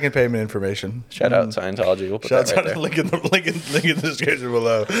 Second payment information. Shout out Scientology. We'll put Shout that right out there. link in the description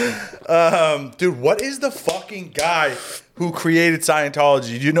below. Dude, what is the fucking guy who created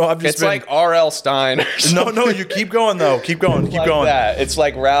Scientology? You know, I've just It's like R.L. Stein. No, you keep going though. Keep going. Keep like going. that. It's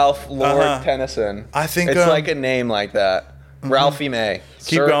like Ralph Lord Uh-huh. Tennyson. I think, it's um, like a name like that. Ralphie May.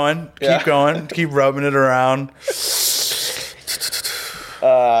 Keep Sir- going. Yeah. Keep going. Keep rubbing it around.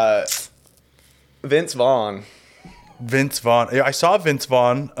 Vince Vaughn. Vince Vaughn. Yeah, I saw Vince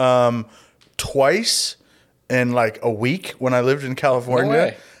Vaughn twice in like a week when I lived in California. No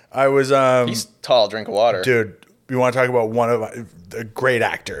way. I was He's tall. Drink of water. dude, you want to talk about a great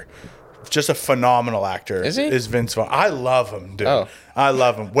actor. Just a phenomenal actor. Is he? Is Vince Vaughn. I love him, dude. Oh. I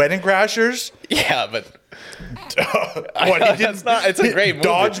love him. Wedding Crashers. Yeah, but What he did? it's a great movie.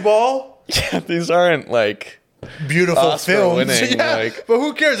 Dodgeball. Yeah, these aren't like Beautiful Oscar films. winning, Yeah, like- but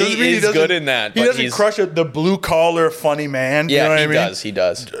who cares? Doesn't He mean is doesn't- good in that, He but doesn't he's- crush the blue collar funny man. yeah, you know what he I mean? does. He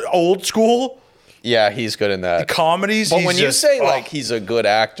does. Old school Yeah, he's good in that. comedies. But he's when you just- say like he's a good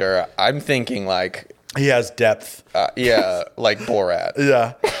actor, I'm thinking like he has depth. yeah, like Borat.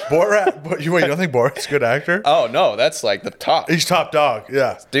 Yeah, Borat. But you don't think Borat's a good actor? Oh no, that's like the top. He's top dog.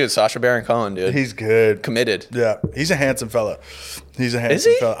 Yeah, Dude, Sacha Baron Cohen, dude. he's good. committed. Yeah, he's a handsome fella. He's a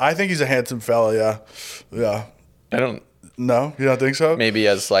handsome he? fella. I think he's a handsome fella. Yeah, yeah. I don't No, you don't think so? maybe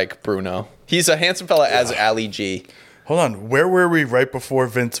as like Bruno. He's a handsome fella as Ali G. Hold on. Where were we right before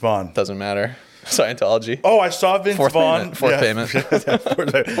Vince Vaughn? Doesn't matter. Scientology. Oh, I saw Vince Fourth Vaughn. payment. Fourth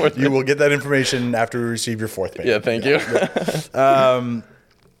payment. Fourth you will get that information after we receive your fourth payment. Yeah, thank you.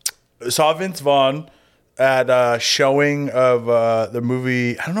 Saw Vince Vaughn at a showing of the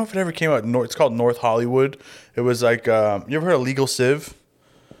movie. I don't know if it ever came out. It's called North Hollywood. It was like you ever heard of Legal Civ?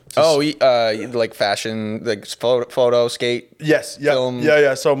 Oh, like fashion, like photo skate. Yes. Yeah. Film.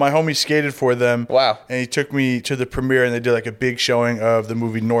 Yeah. So my homie skated for them. Wow. And he took me to the premiere, and they did like a big showing of the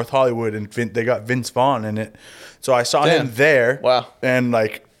movie North Hollywood, and they got Vince Vaughn in it. So I saw Damn. him there. Wow. And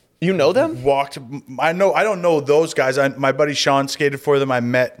like. You know them? Walked. I don't know those guys. My buddy Sean skated for them. I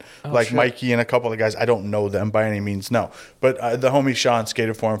met shit. Mikey and a couple of guys. I don't know them by any means. No, but the homie Sean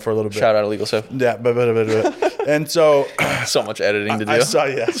skated for him for a little bit. Shout out Illegal Civ. Yeah, but and so So much editing to do. I saw.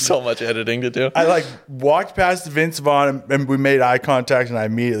 Yeah, So much editing to do. I like walked past Vince Vaughn and we made eye contact and I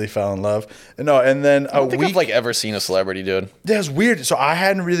immediately fell in love. And then I don't think I've like ever seen a celebrity, dude. yeah, it's weird. So I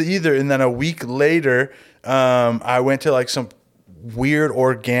hadn't really either. And then a week later, I went to like some weird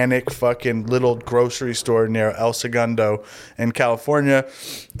organic fucking little grocery store near El Segundo in California,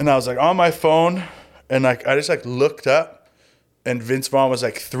 and I was like on my phone, and like I just like looked up, and Vince Vaughn was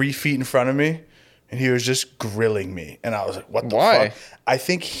like 3 feet in front of me, and he was just grilling me, and I was like, what the Why? fuck? I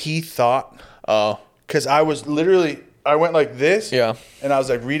think he thought, Oh, because I was literally, I went like this, Yeah. and I was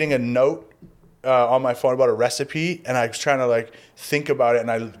like reading a note on my phone about a recipe, and I was trying to like think about it,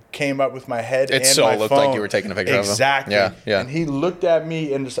 and I came up with my head It and so my looked like phone. you were taking a picture of him. Exactly. Yeah, yeah. And he looked at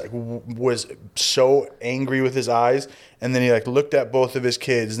me and just like was so angry with his eyes, and then he like looked at both of his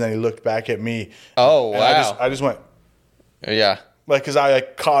kids, and then he looked back at me. Oh, And wow. I just went yeah. like, because I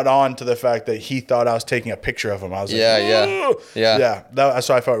like caught on to the fact that he thought I was taking a picture of him. I was like, Yeah. "Whoa." Yeah.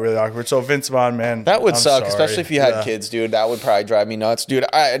 So I felt really awkward. So Vince Vaughn, man, That would I'm suck, sorry. especially if you had Yeah. kids, dude. That would probably drive me nuts. Dude,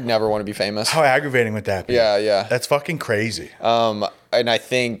 I'd never want to be famous. How aggravating would that be? Yeah. That's fucking crazy. And I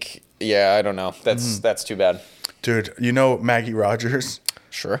think, yeah, I don't know. That's too bad. Dude, you know Maggie Rogers?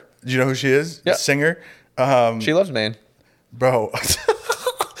 Sure. Do you know who she is? Yeah. Singer? She loves Maine. Bro.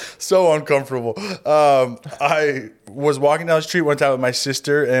 so uncomfortable. I was walking down the street one time with my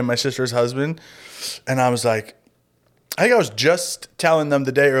sister and my sister's husband, and I was like, I think I was just telling them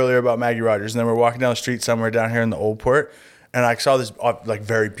the day earlier about Maggie Rogers, and then we're walking down the street somewhere down here in the Old Port, and I saw this like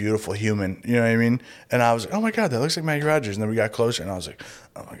very beautiful human, you know what I mean? And I was like, oh my God, that looks like Maggie Rogers. And then we got closer, and I was like,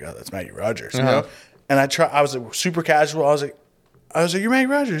 oh my God, that's Maggie Rogers, you know? And I was like super casual. I was like, you're Maggie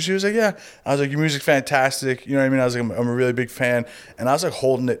Rogers. She was like, yeah. I was like, your music's fantastic. You know what I mean? I was like, I'm a really big fan. And I was like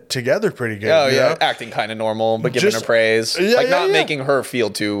holding it together pretty good. Oh, you yeah. know? Acting kind of normal, but giving her praise. Yeah, like not yeah. making her feel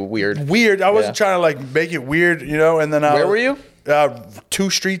too weird. Weird. I wasn't trying to like make it weird, you know? And then Where were you? 2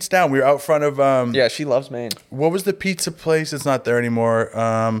 streets down. We were out front of Yeah, she loves Maine. what was the pizza place? It's not there anymore.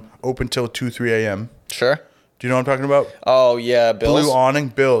 Open till 2-3 a.m. Sure. Do you know what I'm talking about? Oh yeah, Bill's. Blue awning,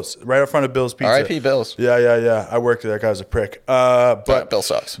 Bill's, right up front of Bill's Pizza. R.I.P. Bill's. Yeah. I worked there. That guy was a prick. But Bill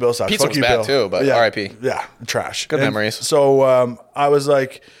sucks. Bill sucks. Pizza Fuck was you, bad Bill. too, but yeah, R.I.P. Yeah, trash. Good memories. So I was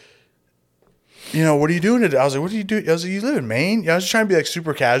like, you know, what are you doing today? I was like, what do you do? I was like, you live in Maine? Yeah, I was just trying to be like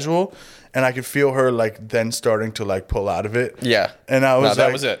super casual, and I could feel her like then starting to like pull out of it. Yeah. And I was like,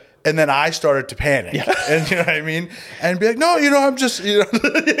 that was it. And then I started to panic. Yeah. And you know what I mean? And be like, no, you know, I'm just, you know.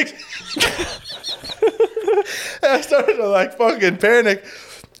 And I started to like fucking panic.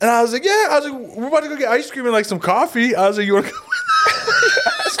 And I was like, yeah. I was like, we're about to go get ice cream and like some coffee. I was like, you want to come?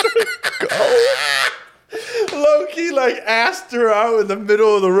 I started to go. Low-key like asked her out in the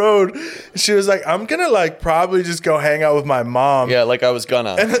middle of the road. She was like, I'm gonna like probably just go hang out with my mom. Yeah, like I was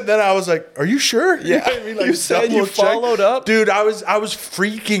gonna. And then I was like, are you sure? Yeah. You know what I mean? Like, You said you double check. followed up? Dude, I was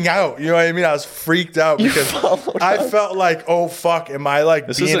freaking out. You know what I mean? I was freaked out because I felt like, oh fuck, am I like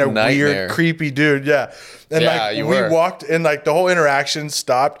This being is a a nightmare. weird, creepy dude? Yeah. And Yeah, like you we were. walked and like the whole interaction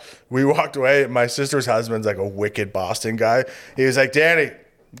stopped. We walked away. My sister's husband's like a wicked Boston guy. He was like, Danny,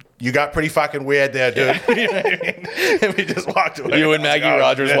 you got pretty fucking weird there, dude. You know what I mean? And we just walked away. You and Maggie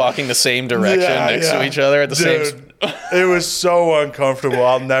Rogers walking the same direction next to each other at the same. It was so uncomfortable.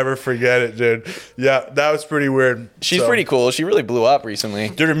 I'll never forget it, dude. Yeah, that was pretty weird. She's pretty cool. She really blew up recently.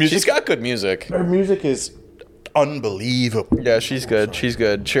 Dude, her music- She's got good music. Her music is unbelievable. Yeah, she's good. She's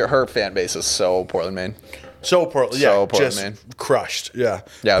good. Her fan base is so Portland, Maine. So Portland, yeah, So Portland, just man. crushed. Yeah,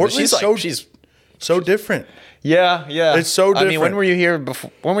 Yeah, but Portland's she's so different. Yeah. It's so I mean, when different. were you here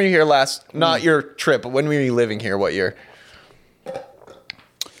before? When were you here last? Not your trip, but when were you living here? What year?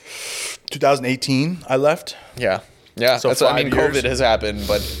 2018, I left. Yeah. Yeah. So That's, I 5 mean, years. COVID has happened,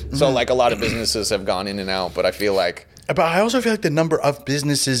 but so like a lot of businesses have gone in and out, but I feel like But I also feel like the number of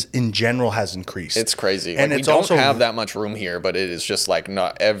businesses in general has increased. it's crazy. And Like, it's we don't also have that much room here, but it is just like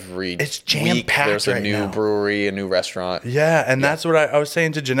not every It's week jam-packed there's a right new now. brewery, a new restaurant. Yeah, and that's what I was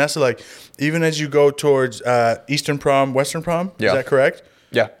saying to Janessa. Like, even as you go towards Eastern Prom, Western Prom, Yeah. is that correct?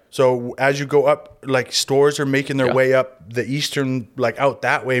 Yeah. So as you go up, like stores are making their Yeah. way up the eastern, like out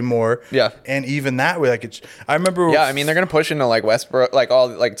that way more. Yeah. and even that way, like it's. I remember. Yeah, I mean they're gonna push into like Westboro, like all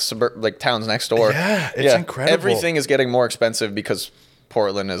like like towns next door. Yeah, it's incredible. Everything is getting more expensive because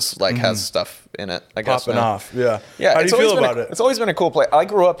Portland is like has stuff in it. I guess popping now. off. Yeah. Yeah, How do it's you always feel been about a, it? It's always been a cool place. I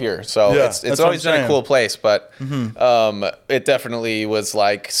grew up here, so Yeah, it's that's always what I'm been a cool saying. place. But it definitely was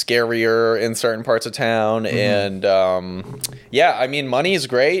like scarier in certain parts of town. And yeah, I mean, money is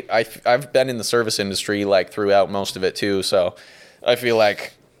great. I've been in the service industry like throughout most of it too, so I feel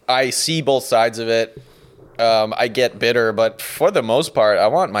like I see both sides of it. I get bitter, but for the most part, I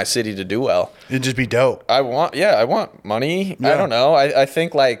want my city to do well. It'd just be dope. I want money. Yeah. I don't know. I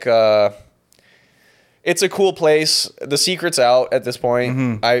think like it's a cool place. The secret's out at this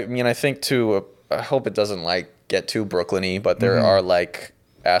point. I mean, I think too. I hope it doesn't like get too Brooklyn-y, but there are like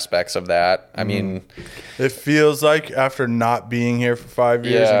aspects of that. I mean, It feels like after not being here for 5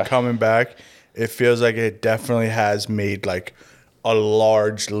 years Yeah. and coming back, it feels like it definitely has made like a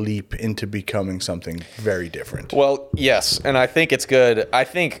large leap into becoming something very different. well, yes, and I think it's good. I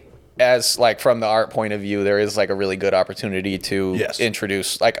think as like from the art point of view, there is like a really good opportunity to Yes.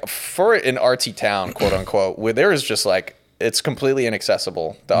 introduce like for an artsy town, quote unquote, where there is just like it's completely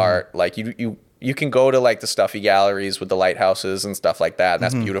inaccessible. The art, like you can go to like the stuffy galleries with the lighthouses and stuff like that. And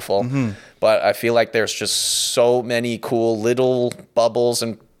that's beautiful. But I feel like there's just so many cool little bubbles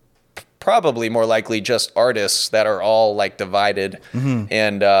and probably more likely just artists that are all like divided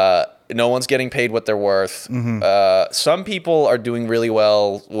and no one's getting paid what they're worth. Some people are doing really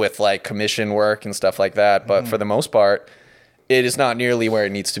well with like commission work and stuff like that. But for the most part, it is not nearly where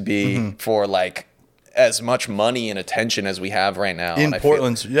it needs to be for like as much money and attention as we have right now. In And I feel-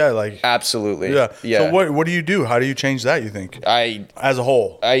 Portland, yeah, like Absolutely. yeah. Yeah. So what do you do? How do you change that? You think I as a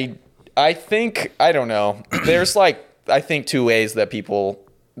whole? think I don't know. There's like I think two ways that people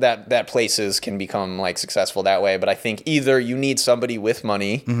that places can become like successful that way. But I think either you need somebody with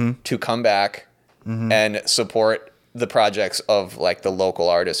money to come back and support the projects of like the local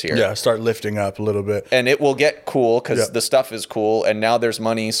artists here. Yeah, start lifting up a little bit. And it will get cool because the stuff is cool. And now there's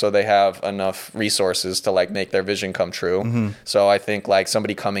money, so they have enough resources to like make their vision come true. So I think like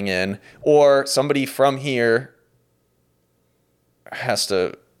somebody coming in or somebody from here has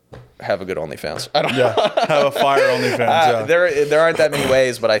to have a good OnlyFans. I don't know. Have a fire OnlyFans. There aren't that many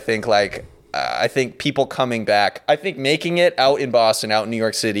ways, but I think like I think people coming back, I think making it out in Boston, out in New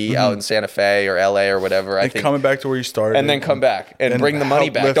York City, out in Santa Fe or LA or whatever. I think coming back to where you started. And then come back and bring the money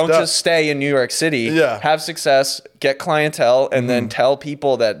back. Don't just stay in New York City. Yeah. Have success, get clientele, and then tell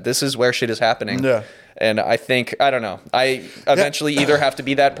people that this is where shit is happening. Yeah. And I think, I don't know, I eventually either have to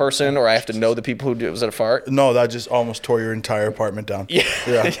be that person or I have to know the people who do it. Was that a fart? No, that just almost tore your entire apartment down.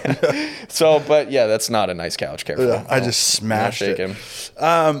 Yeah. So, but yeah, that's not a nice couch. Careful. Yeah, I just smashed it. Him.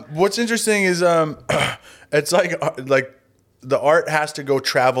 What's interesting is it's like the art has to go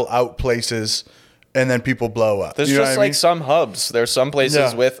travel out places and then people blow up. There's just like some hubs. There's some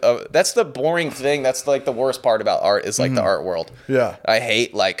places with that's the boring thing. That's like the worst part about art is like the art world. Yeah. I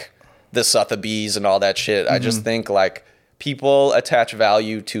hate like the Sotheby's and all that shit. I just think like people attach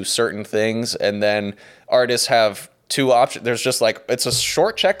value to certain things and then artists have two options. There's just like, it's a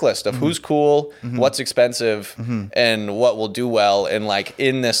short checklist of who's cool, what's expensive, and what will do well. And like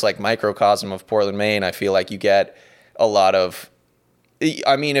in this like microcosm of Portland, Maine, I feel like you get a lot of,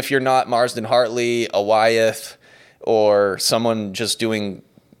 I mean, if you're not Marsden Hartley, a Wyeth, or someone just doing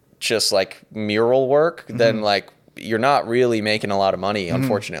just like mural work, then like you're not really making a lot of money,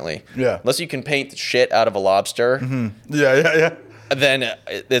 unfortunately. Yeah. Unless you can paint the shit out of a lobster. Yeah. Then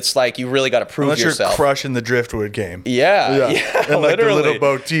it's like you really got to prove yourself. Unless you're crushing the driftwood game. Yeah, and like literally. the little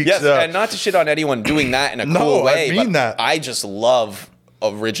boutiques. Yes, and not to shit on anyone doing that in a cool way. I mean but I just love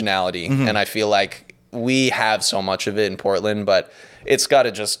originality, and I feel like we have so much of it in Portland, but it's got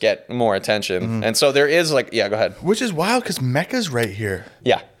to just get more attention. And so there is like, go ahead. Which is wild because Mecca's right here.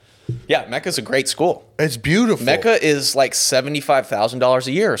 Yeah, Mecca's a great school. It's beautiful. Mecca is like $75,000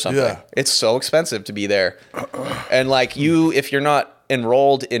 a year or something. Yeah. It's so expensive to be there. And like if you're not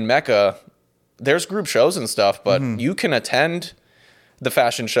enrolled in Mecca, there's group shows and stuff, but you can attend the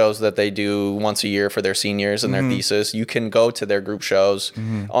fashion shows that they do once a year for their seniors and their thesis. You can go to their group shows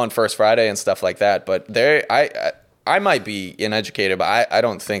on First Friday and stuff like that. But I might be uneducated, but I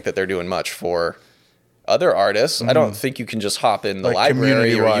don't think that they're doing much for other artists. I don't think you can just hop in the Like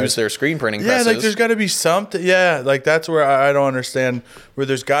library or use their screen printing presses. Yeah, like there's got to be something. Yeah, like that's where I don't understand. Where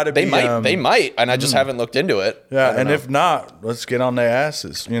there's got to be. They might, and I just haven't looked into it. Yeah, and if not, let's get on their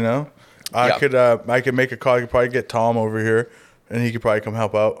asses. You know, I could make a call. I could probably get Tom over here, and he could probably come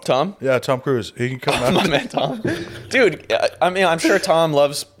help out. Tom? Yeah, Tom Cruise. He can come out. My man, Tom. Dude, I mean, I'm sure Tom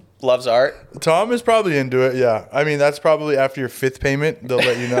loves art. Tom is probably into it. Yeah, I mean that's probably after your 5th payment. They'll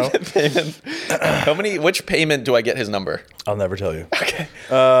let you know. Which payment do I get his number? I'll never tell you. Okay.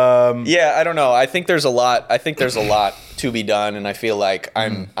 Yeah, I don't know. I think there's a lot to be done, and I feel like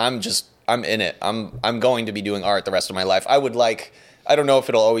I'm in it. I'm going to be doing art the rest of my life. I don't know if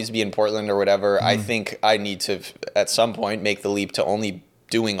it'll always be in Portland or whatever. I think I need to at some point make the leap to only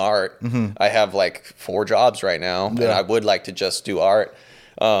doing art. I have like 4 jobs right now, and I would like to just do art.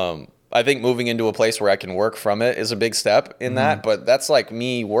 I think moving into a place where I can work from it is a big step in that, but that's like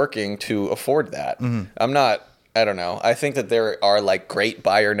me working to afford that. I don't know. I think that there are like great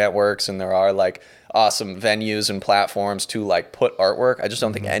buyer networks and there are like awesome venues and platforms to like put artwork. I just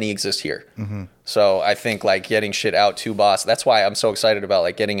don't think any exist here. So I think like getting shit out to Boston, that's why I'm so excited about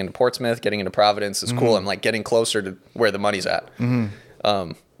like getting into Portsmouth, getting into Providence is cool. I'm like getting closer to where the money's at.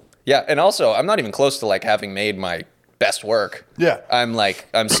 Yeah. And also I'm not even close to like having made my best work. Yeah. I'm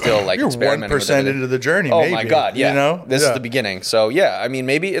still like you're experimenting 1% into the journey. Oh maybe, my God. Yeah. You know? This is the beginning. So yeah, I mean,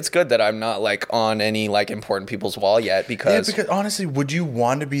 maybe it's good that I'm not like on any like important people's wall yet because honestly, would you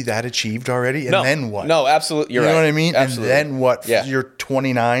want to be that achieved already? And then what? No, absolutely. You're right. You know what I mean? Absolutely. And then what? Yeah. You're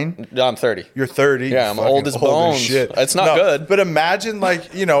 29. No, I'm 30. You're 30. Yeah, I'm old as bones. Shit. It's not good. But imagine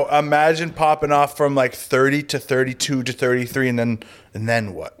imagine popping off from like 30 to 32 to 33 and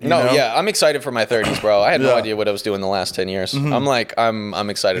then what? You know? Yeah, I'm excited for my 30s, bro. I had no idea what I was doing the last 10 years. I'm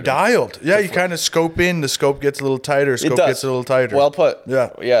excited. Dialed. Yeah, you kind of scope in. The scope gets a little tighter. Scope gets a little tighter. Well put. Yeah.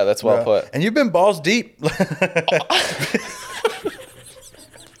 Yeah, that's well put. And you've been balls deep.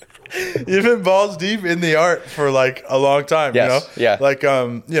 You've been balls deep in the art for like a long time, yes, you know? Yeah. Like,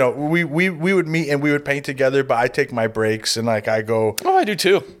 we would meet and we would paint together, but I take my breaks and like I go. Oh, I do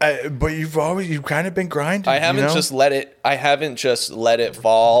too. But you've kind of been grinding. I haven't just let it I haven't just let it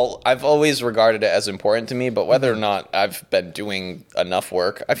fall. I've always regarded it as important to me, but whether or not I've been doing enough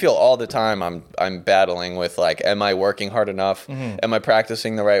work, I feel all the time I'm battling with like, am I working hard enough? Am I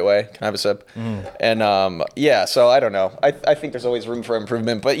practicing the right way? Can I have a sip? And yeah, so I don't know. I think there's always room for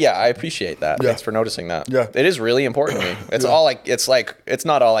improvement, but yeah, I appreciate that. Yeah. Thanks for noticing that. Yeah. It is really important to me. It's all like, it's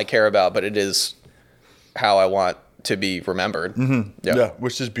not all I care about, but it is how I want to be remembered. Yeah,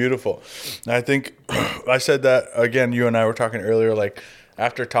 which is beautiful. And I think I said that again. You and I were talking earlier. Like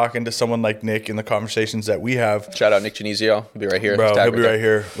after talking to someone like Nick in the conversations that we have. Shout out Nick Genesio. He'll be right here. Bro, he'll be right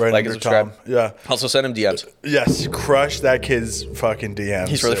here. Right like and under subscribe. Tom. Yeah. Also send him DMs. Yes, crush that kid's fucking DMs.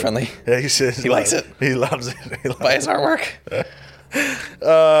 He's really friendly. Yeah, he says he likes it. He loves it. He loves By his artwork.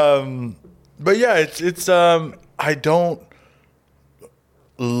 But yeah, it's I don't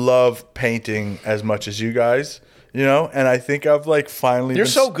love painting as much as you guys. You know, and I think I've like finally. You're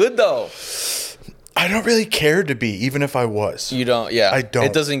so good though. I don't really care to be, even if I was. You don't, yeah. I don't.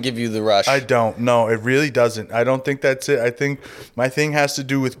 It doesn't give you the rush. I don't. No, it really doesn't. I don't think that's it. I think my thing has to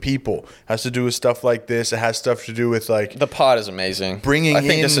do with people. Has to do with stuff like this. It has stuff to do with like the pod is amazing. Bringing. I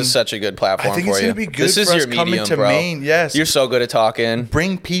think this is such a good platform for you. I think it's gonna be good. This is for your us coming medium, to bro. Maine. Yes, you're so good at talking.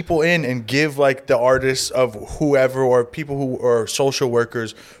 Bring people in and give like the artists of whoever or people who are social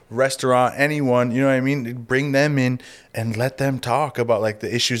workers, restaurant, anyone. You know what I mean? Bring them in and let them talk about like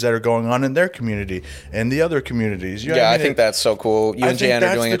the issues that are going on in their community and the other communities. You know what I mean? think that's so cool. You and Jan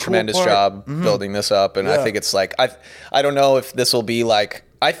are doing a tremendous job building this up, and I think it's like I don't know if this will be like.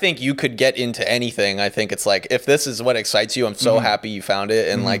 I think you could get into anything. I think it's like, if this is what excites you, I'm so happy you found it.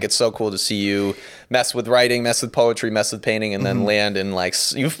 And like, it's so cool to see you mess with writing, mess with poetry, mess with painting, and then land in like,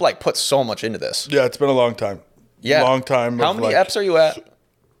 you've like put so much into this. Yeah, it's been a long time. Yeah. Long time. How many eps are you at?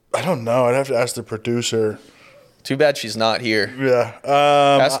 I don't know. I'd have to ask the producer. Too bad she's not here. Yeah.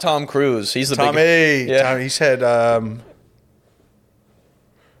 That's Tom Cruise. He's the Tommy. Yeah. Tommy, he said,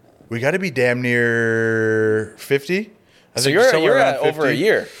 we got to be damn near 50. So you're at over a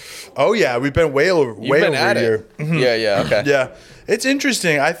year. Oh yeah, we've been way over a year. Yeah. Okay. Yeah, it's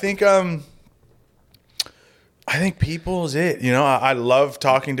interesting. I think people is it. You know, I love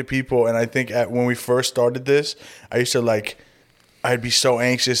talking to people, and I think when we first started this, I used to like. I'd be so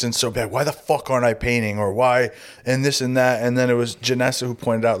anxious and so bad. Why the fuck aren't I painting? Or why? And this and that. And then it was Janessa who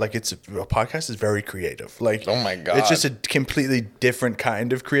pointed out, like, a podcast is very creative. Like, oh my God. It's just a completely different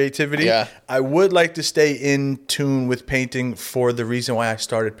kind of creativity. Yeah. I would like to stay in tune with painting for the reason why I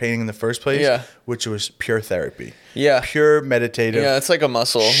started painting in the first place, which was pure therapy. Yeah. Pure meditative. Yeah, it's like a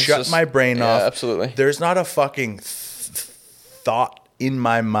muscle. Shut my brain off. Absolutely. There's not a fucking thought in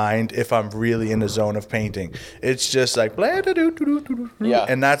my mind if I'm really in a zone of painting. It's just like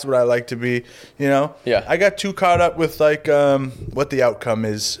and that's what I like to be, you know. I got too caught up with like what the outcome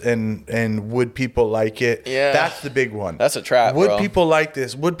is and would people like it. That's the big one. That's a trap. Would people like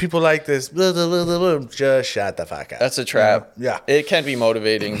this? Would people like this? Just shut the fuck up. That's a trap. Yeah, it can be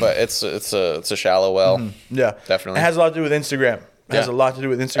motivating, but it's a shallow well. Yeah, definitely. It has a lot to do with Instagram. It has a lot to do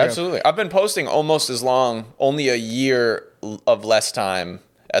with Instagram. Absolutely. I've been posting almost as long, only a year of less time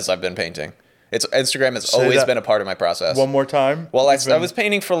as I've been painting. Instagram has always been a part of my process. One more time? Well, I was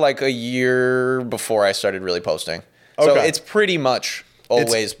painting for like a year before I started really posting. So it's pretty much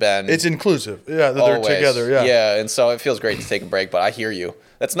always been... It's inclusive. Yeah, they're together. Yeah. Yeah, and so it feels great to take a break, but I hear you.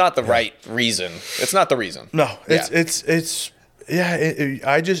 That's not the right reason. It's not the reason. No, it's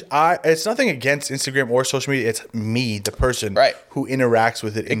it's nothing against Instagram or social media. It's me, the person who interacts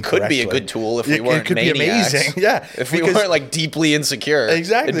with it. It could be a good tool if we weren't maniacs. Be amazing. Yeah, if we weren't like deeply insecure.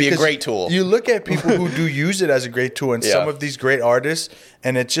 Exactly, it'd be a great tool. You look at people who do use it as a great tool, and some of these great artists,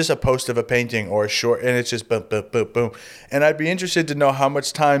 and it's just a post of a painting or a short, and it's just boom, boom, boom, boom. And I'd be interested to know how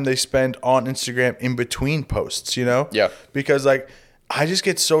much time they spend on Instagram in between posts. You know? Yeah. Because like I just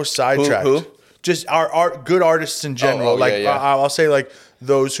get so sidetracked. Who? Just our good artists in general. I'll say like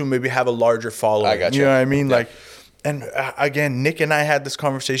those who maybe have a larger following. I got you. You know what I mean? Yeah. Like, and again, Nick and I had this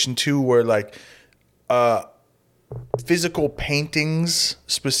conversation too, where like physical paintings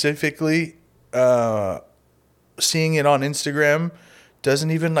specifically, seeing it on Instagram doesn't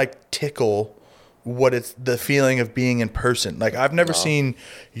even like tickle what it's the feeling of being in person. Like I've never seen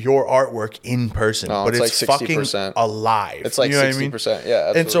your artwork in person, but it's like fucking alive. It's like 60%. I mean? Yeah,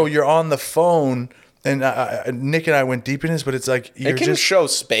 absolutely. And so you're on the phone, and Nick and I went deep in this, but it's like it can show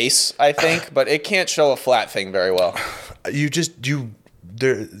space, I think, but it can't show a flat thing very well.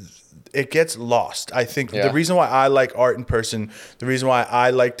 It gets lost. I think the reason why I like art in person, the reason why I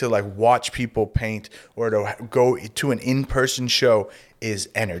like to like watch people paint or to go to an in-person show is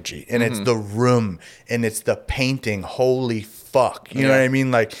energy, and it's the room, and it's the painting. Holy fuck. You know what I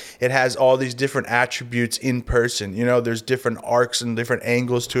mean? Like, it has all these different attributes in person. You know, there's different arcs and different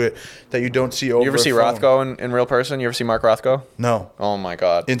angles to it that you don't see over. You ever see Rothko in real person? You ever see Mark Rothko? No. Oh my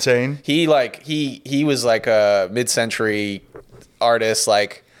god, Insane. He was like a mid-century artist.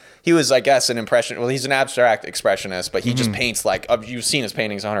 Like, he was, I guess, an impression. Well, he's an abstract expressionist, but he just paints like, you've seen his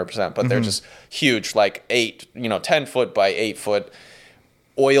paintings 100%, but they're just huge, like 10 foot by 8 foot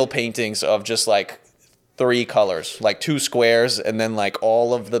oil paintings of just like 3 colors, like 2 squares, and then like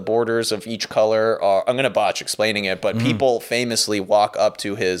all of the borders of each color are, I'm gonna botch explaining it, but people famously walk up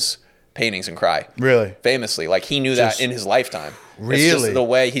to his paintings and cry. Really? Famously. Like, he knew that in his lifetime. Really? It's just the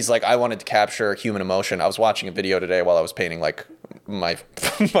way he's like, I wanted to capture human emotion. I was watching a video today while I was painting like my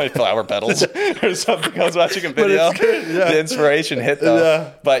flower petals or something. I was watching a video. The inspiration hit though.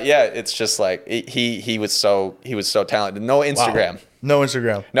 Yeah. But yeah, it's just like he was so talented. No Instagram. Wow. No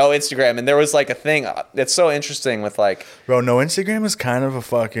Instagram. No Instagram. And there was like a thing that's so interesting with like, bro, no Instagram is kind of a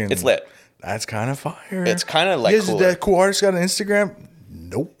fucking, it's lit. That's kind of fire. It's kind of like cool. That cool artist got an Instagram?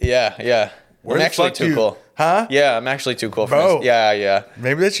 Nope. Yeah. I'm actually too cool. Huh? Yeah, I'm actually too cool for Bro. this. Yeah.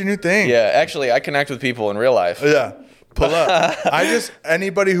 Maybe that's your new thing. Yeah, actually, I connect with people in real life. Yeah. Pull up.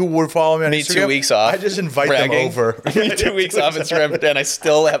 Anybody who would follow me on Need Instagram, 2 weeks off. I just invite them over. Need 2 weeks off Instagram, and I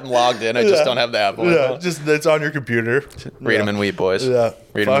still haven't logged in. I just don't have the app. Yeah, just it's on your computer. Read them and weep, boys. Yeah.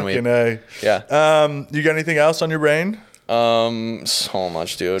 Read them and weep. A. Yeah. You got anything else on your brain? So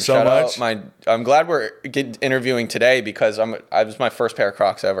much, dude. Shout out I'm glad we're interviewing today because it was my first pair of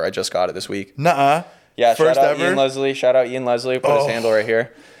Crocs ever. I just got it this week. Nuh-uh. Yeah, first shout out ever? Ian Leslie. Shout out Ian Leslie. Put his handle right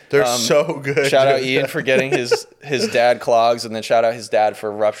here. They're so good. Shout out Ian for getting his dad clogs, and then shout out his dad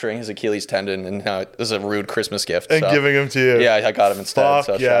for rupturing his Achilles tendon, and how it was a rude Christmas gift. And giving them to you. Yeah, I got him instead. Fuck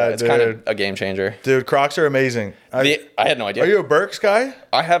so yeah, it's kind of a game changer. Dude, Crocs are amazing. I had no idea. Are you a Birks guy?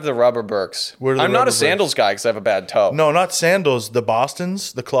 I have the rubber Birks. I'm not a sandals guy because I have a bad toe. No, not sandals. The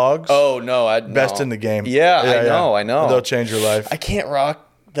Bostons, the clogs. Oh, no. Best in the game. Yeah, I know. They'll change your life. I can't rock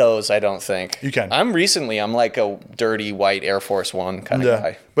those, I don't think. You can. I'm like a dirty white Air Force One kind of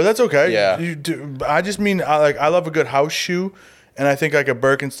guy. But that's okay. Yeah. I just mean, I love a good house shoe. And I think like a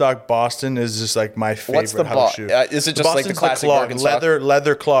Birkenstock Boston is just like my favorite house shoe. Is it just Boston's like the classic clog, Birkenstock?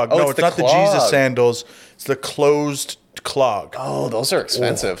 leather clog. Oh, no, it's not clog. the Jesus sandals. It's the closed clog. Oh, those are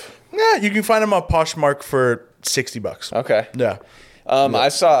expensive. Yeah, you can find them on Poshmark for $60. Okay. Yeah.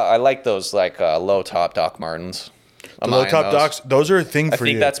 I like those like low top Doc Martens. The low top Docs, those are a thing for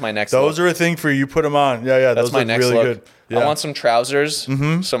you. I think that's my next Those are a thing for you. You put them on. Yeah, that's those my look next really look. good. Yeah. I want some trousers,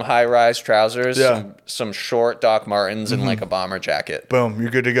 some high-rise trousers, Yeah. some short Doc Martens, and like a bomber jacket. Boom,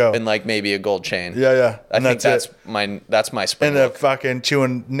 you're good to go. And like maybe a gold chain. Yeah. I think that's my spring and look. a fucking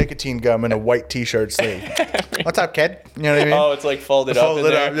chewing nicotine gum in a white t-shirt sleeve. What's up, kid? You know what I mean? Oh, it's like folded up in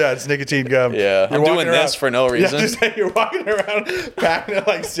there. Yeah, it's nicotine gum. Yeah, I'm doing this for no reason. Yeah, just like you're walking around packing it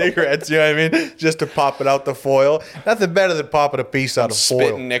like cigarettes, you know what I mean? Just to pop it out the foil. Nothing better than popping a piece out of foil.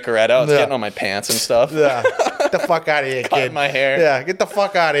 Spitting nicorette out. It's getting on my pants and stuff. Yeah. Get the fuck out of here, kid. Cutting my hair. Yeah, get the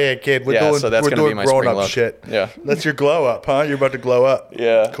fuck out of here, kid. We're doing my grown spring up look. shit. Yeah. That's your glow up, huh? You're about to glow up.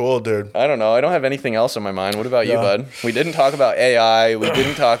 Yeah. Cool, dude. I don't know. I don't have anything else in my mind. What about you, bud? We didn't talk about AI. We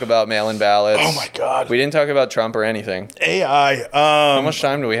didn't talk about mail-in ballots. Oh my God. We didn't talk about Trump or anything. AI. How much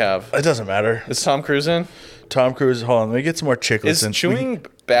time do we have? It doesn't matter. Is Tom Cruise in? Tom Cruise. Hold on. Let me get some more chiclets. Is chewing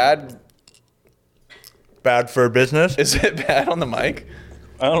bad for business? Is it bad on the mic?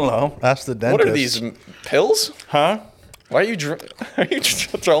 I don't know. Ask the dentist. What are these pills? Huh? Why are you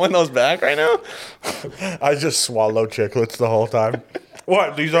throwing those back right now? I just swallow chiclets the whole time.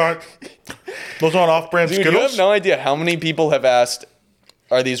 What? Those aren't off-brand Skittles? You have no idea how many people have asked,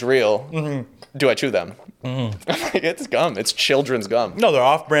 are these real? Mm-hmm. Do I chew them? Mm-hmm. I'm like, it's gum. It's children's gum. No, they're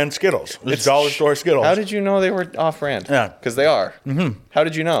off-brand Skittles. It's dollar store Skittles. How did you know they were off-brand? Yeah. Because they are. Mm-hmm. How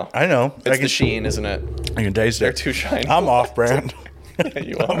did you know? I know. It's the sheen, isn't it? I can taste it. They're too shiny. I'm off-brand.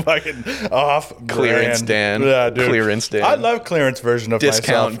 You are. I'm fucking off-brand. Clearance Dan. Yeah, dude. Clearance Dan. I love clearance version of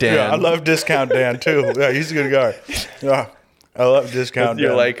Discount myself. Dan. Yeah, I love Discount Dan, too. Yeah, he's a good guy. Yeah. I love Discount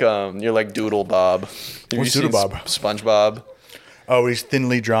Dan. You're like Doodle Bob. What's Doodle Bob? SpongeBob. Oh, he's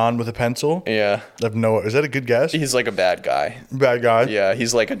thinly drawn with a pencil? Yeah. Is that a good guess? He's like a bad guy. Bad guy? Yeah,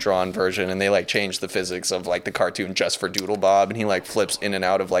 he's like a drawn version, and they like change the physics of like the cartoon just for Doodle Bob, and he like flips in and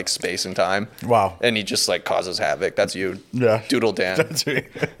out of like space and time. Wow. And he just like causes havoc. That's you. Yeah. Doodle Dan. That's me.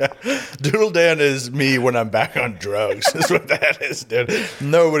 Doodle Dan is me when I'm back on drugs. That's what that is, dude.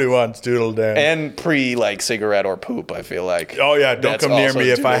 Nobody wants Doodle Dan. And pre like cigarette or poop, I feel like. Oh yeah, don't come near me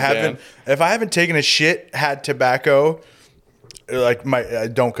if I haven't taken a shit, had tobacco. Like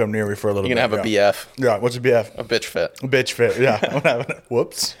don't come near me for a little bit. You're gonna have a BF. Yeah, what's a BF? A bitch fit. A bitch fit. Yeah, I'm having.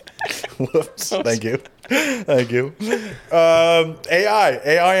 Whoops. Whoops. Thank you.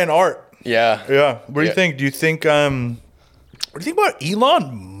 AI and art. Yeah. What do you think? What do you think about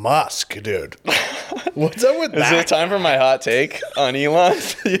Elon Musk, dude? What's up with that? Is it time for my hot take on Elon?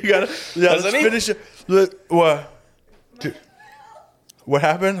 You gotta. Yeah, let's finish it. What? Dude, what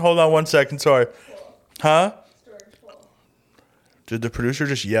happened? Hold on 1 second. Sorry. Huh? Did the producer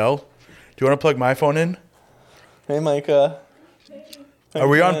just yell? Do you want to plug my phone in? Hey, Micah. Are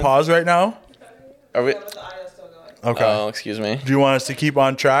we on pause right now? Are we? Okay. Oh, excuse me. Do you want us to keep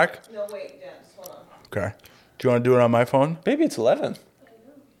on track? No, wait, yeah, just hold on. Okay. Do you want to do it on my phone? Baby, it's 11.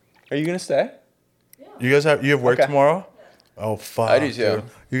 Are you gonna stay? You have work Okay. tomorrow? Oh fuck. I do too. Dude.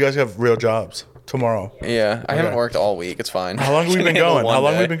 You guys have real jobs tomorrow. Yeah, I haven't worked all week. It's fine. How long have we been going?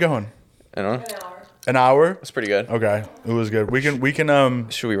 I don't know. An hour. An hour? It's pretty good. Okay. It was good. We can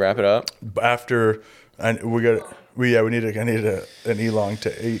Should we wrap it up? after and we need an Elon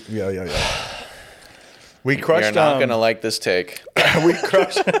to eat. Yeah. We crushed You're not gonna like this take. we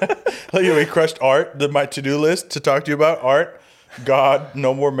crushed we crushed art, my to-do list to talk to you about art. God,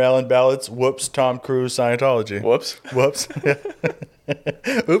 no more mail-in ballots. Whoops, Tom Cruise, Scientology. Whoops.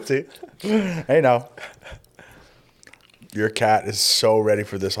 Oopsie. Hey now. Your cat is so ready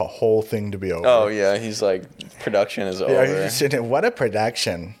for this whole thing to be over. Oh yeah, he's like, production is over. Yeah, he's sitting there, what a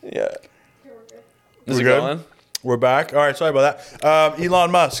production. Yeah. Is We're it good? going? We're back. All right, sorry about that. Elon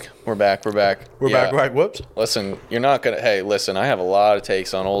Musk. We're back. We're back. Whoops. Listen, you're not gonna. Hey, listen, I have a lot of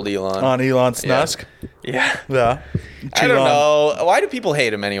takes on old Elon. On Elon Snusk. Yeah. Yeah. I don't know. Why do people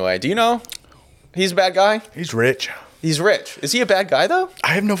hate him anyway? Do you know? He's a bad guy. He's rich. He's rich. Is he a bad guy though? I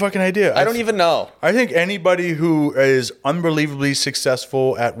have no fucking idea. I don't even know. I think anybody who is unbelievably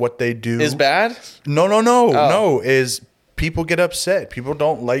successful at what they do Is bad? No. No. Is people get upset. People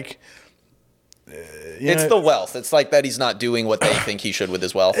don't like. It's the wealth. It's like that he's not doing what they think he should with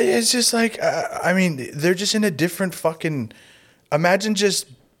his wealth. It's just like I mean, they're just in a different fucking. Imagine just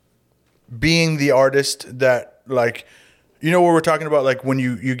being the artist that like. You know what we're talking about? Like when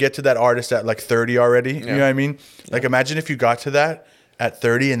you get to that artist at like 30 already. You know what I mean? Like imagine if you got to that at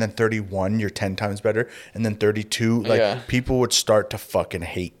 30 and then 31, you're 10 times better. And then 32, like people would start to fucking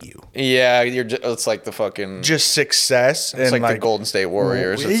hate you. Yeah, it's like the fucking... Just success. It's and like the Golden State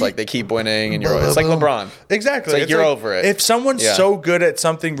Warriors. It's like they keep winning and it's like LeBron. Exactly. It's like you're over it. If someone's so good at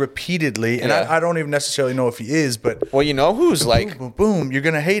something repeatedly, and I don't even necessarily know if he is, but... Well, you know who's like... Boom, you're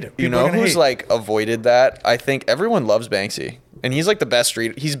going to hate him. You know who's like avoided that? I think everyone loves Banksy. And he's like the best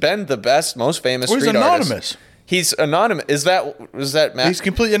street... He's been the best, most famous street artist. He's anonymous. He's anonymous. Is that Matt? He's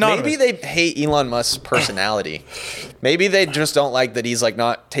completely anonymous. Maybe they hate Elon Musk's personality. Maybe they just don't like that he's like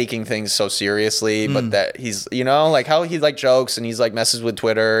not taking things so seriously, but that he's, you know, like how he like jokes and he's like messes with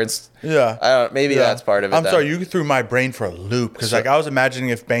Twitter. Yeah. I don't. Maybe that's part of it. I'm sorry, you threw my brain for a loop because like I was imagining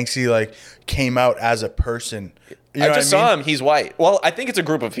if Banksy like came out as a person. You know I just saw him. He's white. Well, I think it's a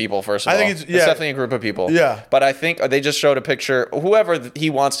group of people, first of all. It's definitely a group of people. Yeah. But I think they just showed a picture. Whoever he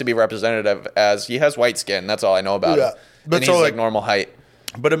wants to be representative as, he has white skin. That's all I know about him. But and he's like normal height.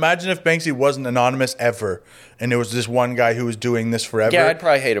 But imagine if Banksy wasn't anonymous ever, and it was this one guy who was doing this forever. Yeah, I'd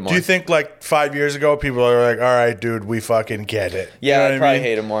probably hate him more. Do you think like 5 years ago, people are like, "All right, dude, we fucking get it." Yeah, you know I'd probably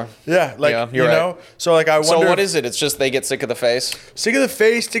hate him more. Yeah, like you're you know. right. So like I wonder. So what is it? It's just they get sick of the face. Sick of the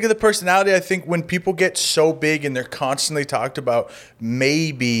face, sick of the personality. I think when people get so big and they're constantly talked about,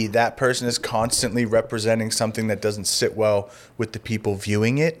 maybe that person is constantly representing something that doesn't sit well with the people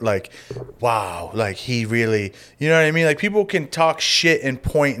viewing it. Like, wow, like he really, you know what I mean? Like people can talk shit and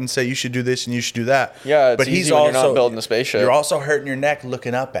point and say you should do this and you should do that. Yeah, but he's also you're not building the spaceship. You're also hurting your neck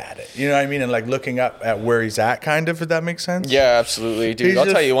looking up at it. You know what I mean? And like looking up at where he's at, kind of. If that makes sense. Yeah, absolutely, dude. I'll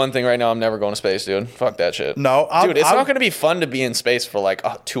tell you one thing right now. I'm never going to space, dude. Fuck that shit. No, dude, it's not going to be fun to be in space for like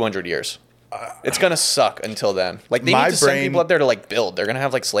 200 years. It's gonna suck until then. Like they need to send people up there to like build. They're gonna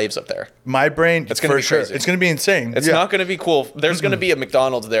have like slaves up there. My brain, it's gonna be crazy. It's gonna be insane. It's not gonna be cool. There's gonna be a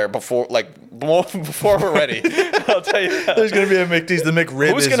McDonald's there before we're ready. I'll tell you that. There's gonna be a McD's. The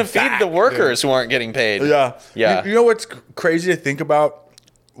McRib. Who's gonna feed the workers who aren't getting paid? Yeah. You know what's crazy to think about?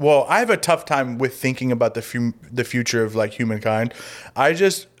 Well, I have a tough time with thinking about the future of like humankind. I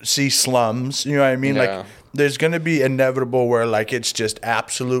just see slums. You know what I mean? Like there's gonna be inevitable where like it's just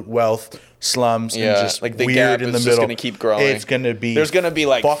absolute wealth. Slums and just like the weird gap in the is middle. Just gonna keep growing. It's gonna be there's gonna be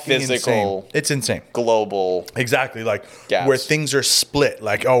like physical. Insane. It's insane. Global. Exactly. Like gaps. Where things are split.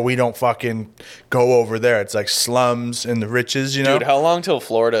 Like we don't fucking go over there. It's like slums and the riches. You know. Dude, how long till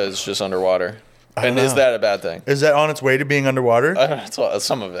Florida is just underwater? And is that a bad thing? Is that on its way to being underwater?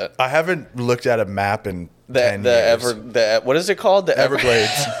 Some of it. I haven't looked at a map in 10 years. What is it called? The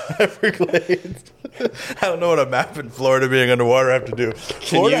Everglades. Everglades. I don't know what a map in Florida being underwater have to do.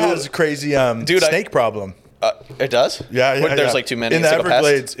 Florida has a crazy snake problem. It does? Yeah. There's like too many. In the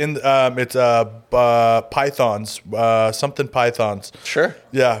Everglades, it's pythons, something pythons. Sure.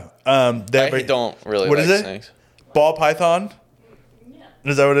 Yeah. I don't really like snakes. Ball python?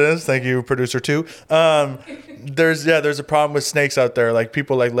 Is that what it is? Thank you, producer 2. There's a problem with snakes out there. Like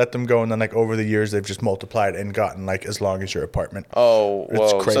people like let them go, and then like over the years they've just multiplied and gotten like as long as your apartment. Oh,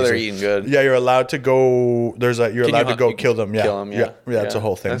 it's crazy. So they're eating good. Yeah, you're allowed to go. You're allowed to go kill them. Yeah, kill them, yeah. It's a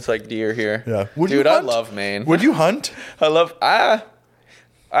whole thing. That's like deer here. Yeah, dude, I love Maine. Would you hunt?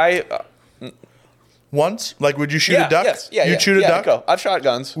 Once? Like, would you shoot a duck? Yes. You'd shoot a duck? Go. I've shot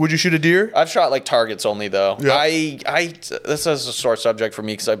guns. Would you shoot a deer? I've shot like targets only though. Yeah. This is a sore subject for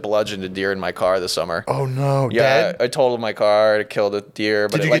me because I bludgeoned a deer in my car this summer. Oh no! Yeah, Dead? I totaled my car. I killed a deer.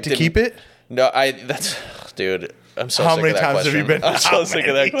 But did you get to keep it? No, dude. I'm so How sick many of that times question. have you been? I'm so sick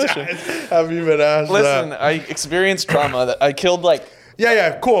of that question. Have you been asked? Listen, I experienced trauma. That I killed like.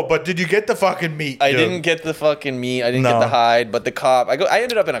 Yeah, cool. But did you get the fucking meat? I didn't get the fucking meat. I didn't get the hide. But the cop, I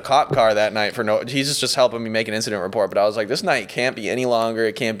ended up in a cop car that night he's just helping me make an incident report. But I was like, this night can't be any longer.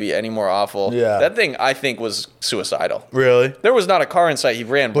 It can't be any more awful. Yeah. That thing I think was suicidal. Really? There was not a car in sight. He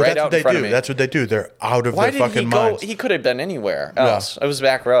ran right out in front of me. That's what they do. They're out of their fucking minds. He could have been anywhere else. It was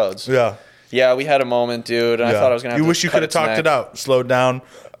back roads. Yeah. Yeah, we had a moment, dude. And I thought I was gonna. You wish you could have talked it out, slowed down,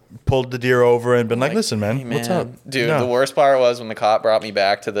 pulled the deer over, and been like, "Listen, man, hey, what's up, dude?" The worst part was when the cop brought me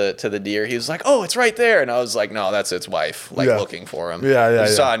back to the deer. He was like, "Oh, it's right there," and I was like, "No, that's its wife, looking for him." I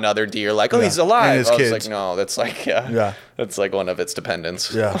saw another deer, like, "Oh, he's alive." His I was kids. like, "No, that's like, that's like one of its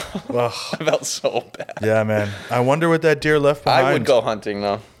dependents." Yeah, I felt so bad. Yeah, man. I wonder what that deer left behind. I would go hunting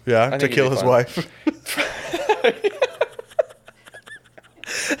though. Yeah, to kill his wife.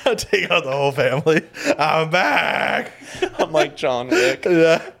 I'll take out the whole family. I'm back. I'm like John Wick.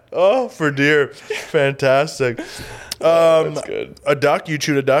 Yeah. Oh, for deer. Fantastic. That's good. A duck? You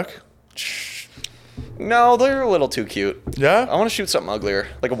shoot a duck? No, they're a little too cute. Yeah? I want to shoot something uglier,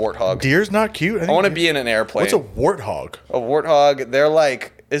 like a warthog. Deer's not cute? I want to be in an airplane. What's a warthog? A warthog, they're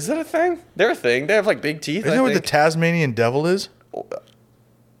like, is that a thing? They're a thing. They have like big teeth. Isn't that what the Tasmanian devil is?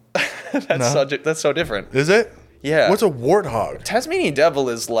 That's so different. Is it? Yeah. What's a warthog? Tasmanian devil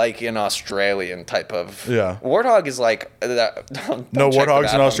is like an Australian type of. Yeah. Warthog is like. No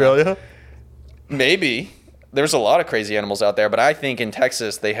warthogs in Australia? Maybe. There's a lot of crazy animals out there, but I think in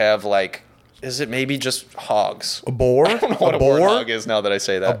Texas they have like. Is it maybe just hogs? A boar? I don't know what a warthog is now that I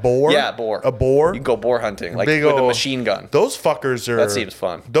say that. A boar? Yeah, boar. A boar? You can go boar hunting, like with a machine gun. Those fuckers are. That seems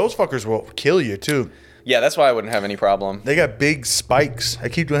fun. Those fuckers will kill you too. Yeah, that's why I wouldn't have any problem. They got big spikes. I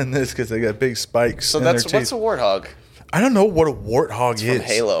keep doing this because they got big spikes. So what's a warthog? I don't know what a warthog is. From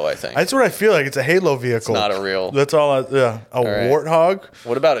Halo, I think. That's what I feel like. It's a Halo vehicle. It's not a real. That's all. A warthog.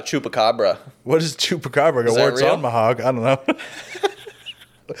 What about a chupacabra? What is chupacabra? Got warts on my hog. I don't know.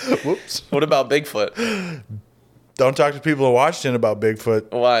 Whoops. What about Bigfoot? Don't talk to people in Washington about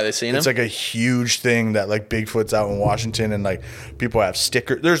Bigfoot. Why? They seen him? It's like a huge thing that like Bigfoot's out in Washington and like people have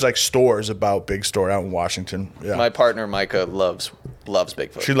stickers. There's like stores about Big Store out in Washington. Yeah. My partner Micah loves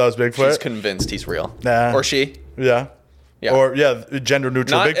Bigfoot. She loves Bigfoot? She's convinced he's real. Nah. Or she. Yeah. Yeah. Or gender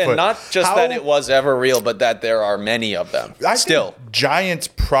neutral Bigfoot. And not just that it was ever real, but that there are many of them. I think giants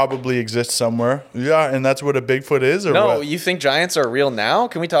probably exist somewhere. Yeah, and that's what a Bigfoot is, or no? what? You think giants are real now?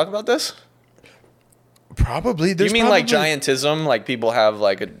 Can we talk about this? Probably. You mean like giantism? Like people have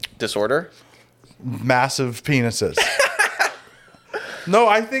like a disorder? Massive penises. No,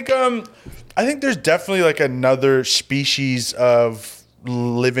 I think there's definitely like another species of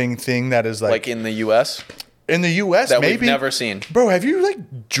living thing that is like in the U.S. In the U.S., that maybe we've never seen. Bro, have you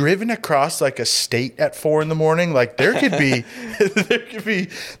like driven across like a state at 4 a.m? Like there could be,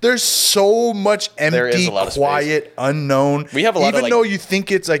 there's so much empty, quiet, unknown. We have a lot even of though you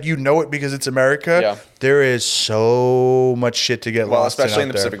think it's like, you know it because it's America. Yeah. There is so much shit to get lost in. Well, especially in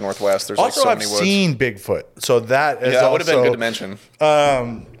the Pacific Northwest. There's also, like so many woods. I've seen Bigfoot. So that is that would have been good to mention.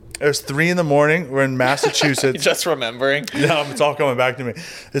 It was 3 a.m. We're in Massachusetts. Just remembering. Yeah, it's all coming back to me.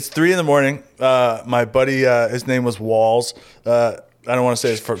 It's 3 a.m. My buddy, his name was Walls. I don't want to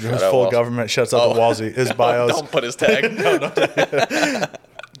say his full Walls. government. Shouts out to Wallsy. His bios. Don't put his tag. No.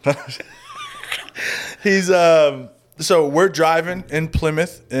 He's so we're driving in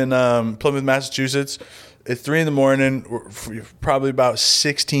Plymouth, Massachusetts. It's 3 a.m. We're probably about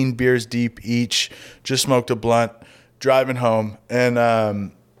 16 beers deep each. Just smoked a blunt. Driving home,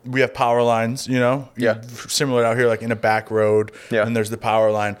 and we have power lines, similar out here, like in a back road, and there's the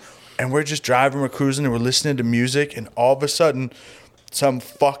power line. And we're just driving, we're cruising, and we're listening to music, and all of a sudden, some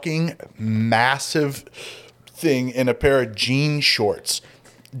fucking massive thing in a pair of jean shorts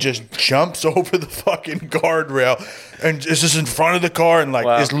just jumps over the fucking guardrail and is just in front of the car and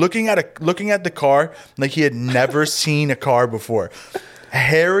like is looking at the car like he had never seen a car before.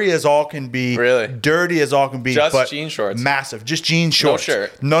 Hairy as all can be, really dirty as all can be, just but jean shorts, massive, just jean shorts. No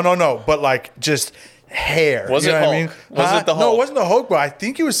shirt. No, but like just hair. Was it Hulk? I mean? Was it the Hulk? No, it wasn't the Hulk, but I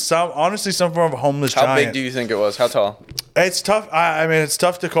think he was some form of homeless giant. How big do you think it was? How tall? It's tough. I mean, it's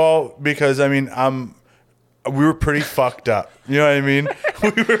tough to call because I mean, we were pretty fucked up. You know what I mean?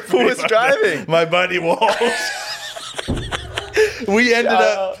 Who was driving? My buddy Walls. We ended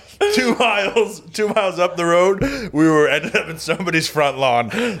up 2 miles up the road. We ended up in somebody's front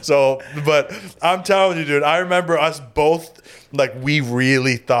lawn. So, but I'm telling you, dude, I remember us both. Like, we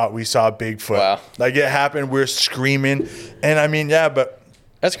really thought we saw Bigfoot. Wow. Like, it happened. We're screaming. And I mean, yeah, but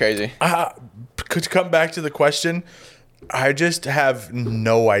that's crazy. Could come back to the question. I just have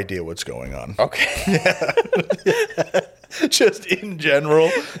no idea what's going on. Okay. Yeah. Just in general,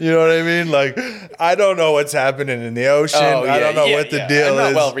 you know what I mean? Like, I don't know what's happening in the ocean. I don't know what the deal is.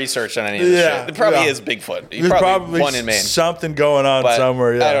 I'm not well researched on any of this shit. There probably is Bigfoot. There's probably one in Maine. Something going on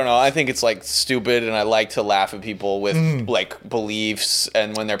somewhere. Yeah. I don't know. I think it's like stupid, and I like to laugh at people with like beliefs,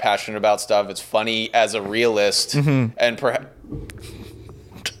 and when they're passionate about stuff, it's funny as a realist. And perhaps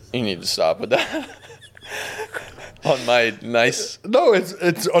you need to stop with that. On my nice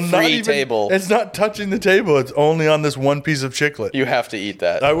it's on not even, table. It's not touching the table. It's only on this one piece of chiclet. You have to eat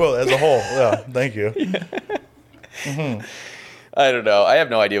that. I will, as a whole. Yeah, thank you. I don't know. I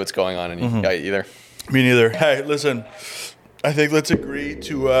have no idea what's going on either. Me neither. Hey, listen. I think let's agree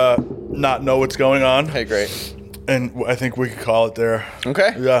to not know what's going on. Hey, great. And I think we could call it there.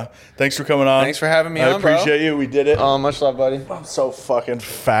 Okay. Yeah. Thanks for coming on. Thanks for having me on, I appreciate you. We did it. Much love, buddy. I'm so fucking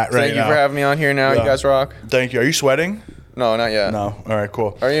fat right now. Thank you for having me on here now. Yeah. You guys rock. Thank you. Are you sweating? No, not yet. No. All right,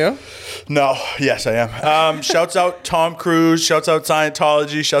 cool. Are you? No. Yes, I am. Shouts out Tom Cruise. Shouts out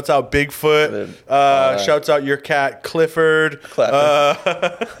Scientology. Shouts out Bigfoot. Shouts out your cat, Clifford.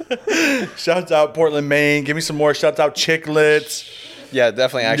 Shouts out Portland, Maine. Give me some more. Shouts out Chicklets. Yeah,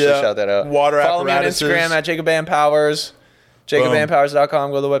 definitely actually shout that out. Water Follow apparatuses. me on Instagram at Jacob Van Powers.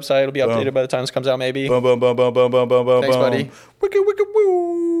 JacobVanPowers.com. Go to the website. It'll be updated by the time this comes out, maybe. Boom, boom, boom, boom, boom, boom, boom, boom. Thanks, buddy. Wicked, wicked,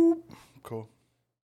 woo. Cool.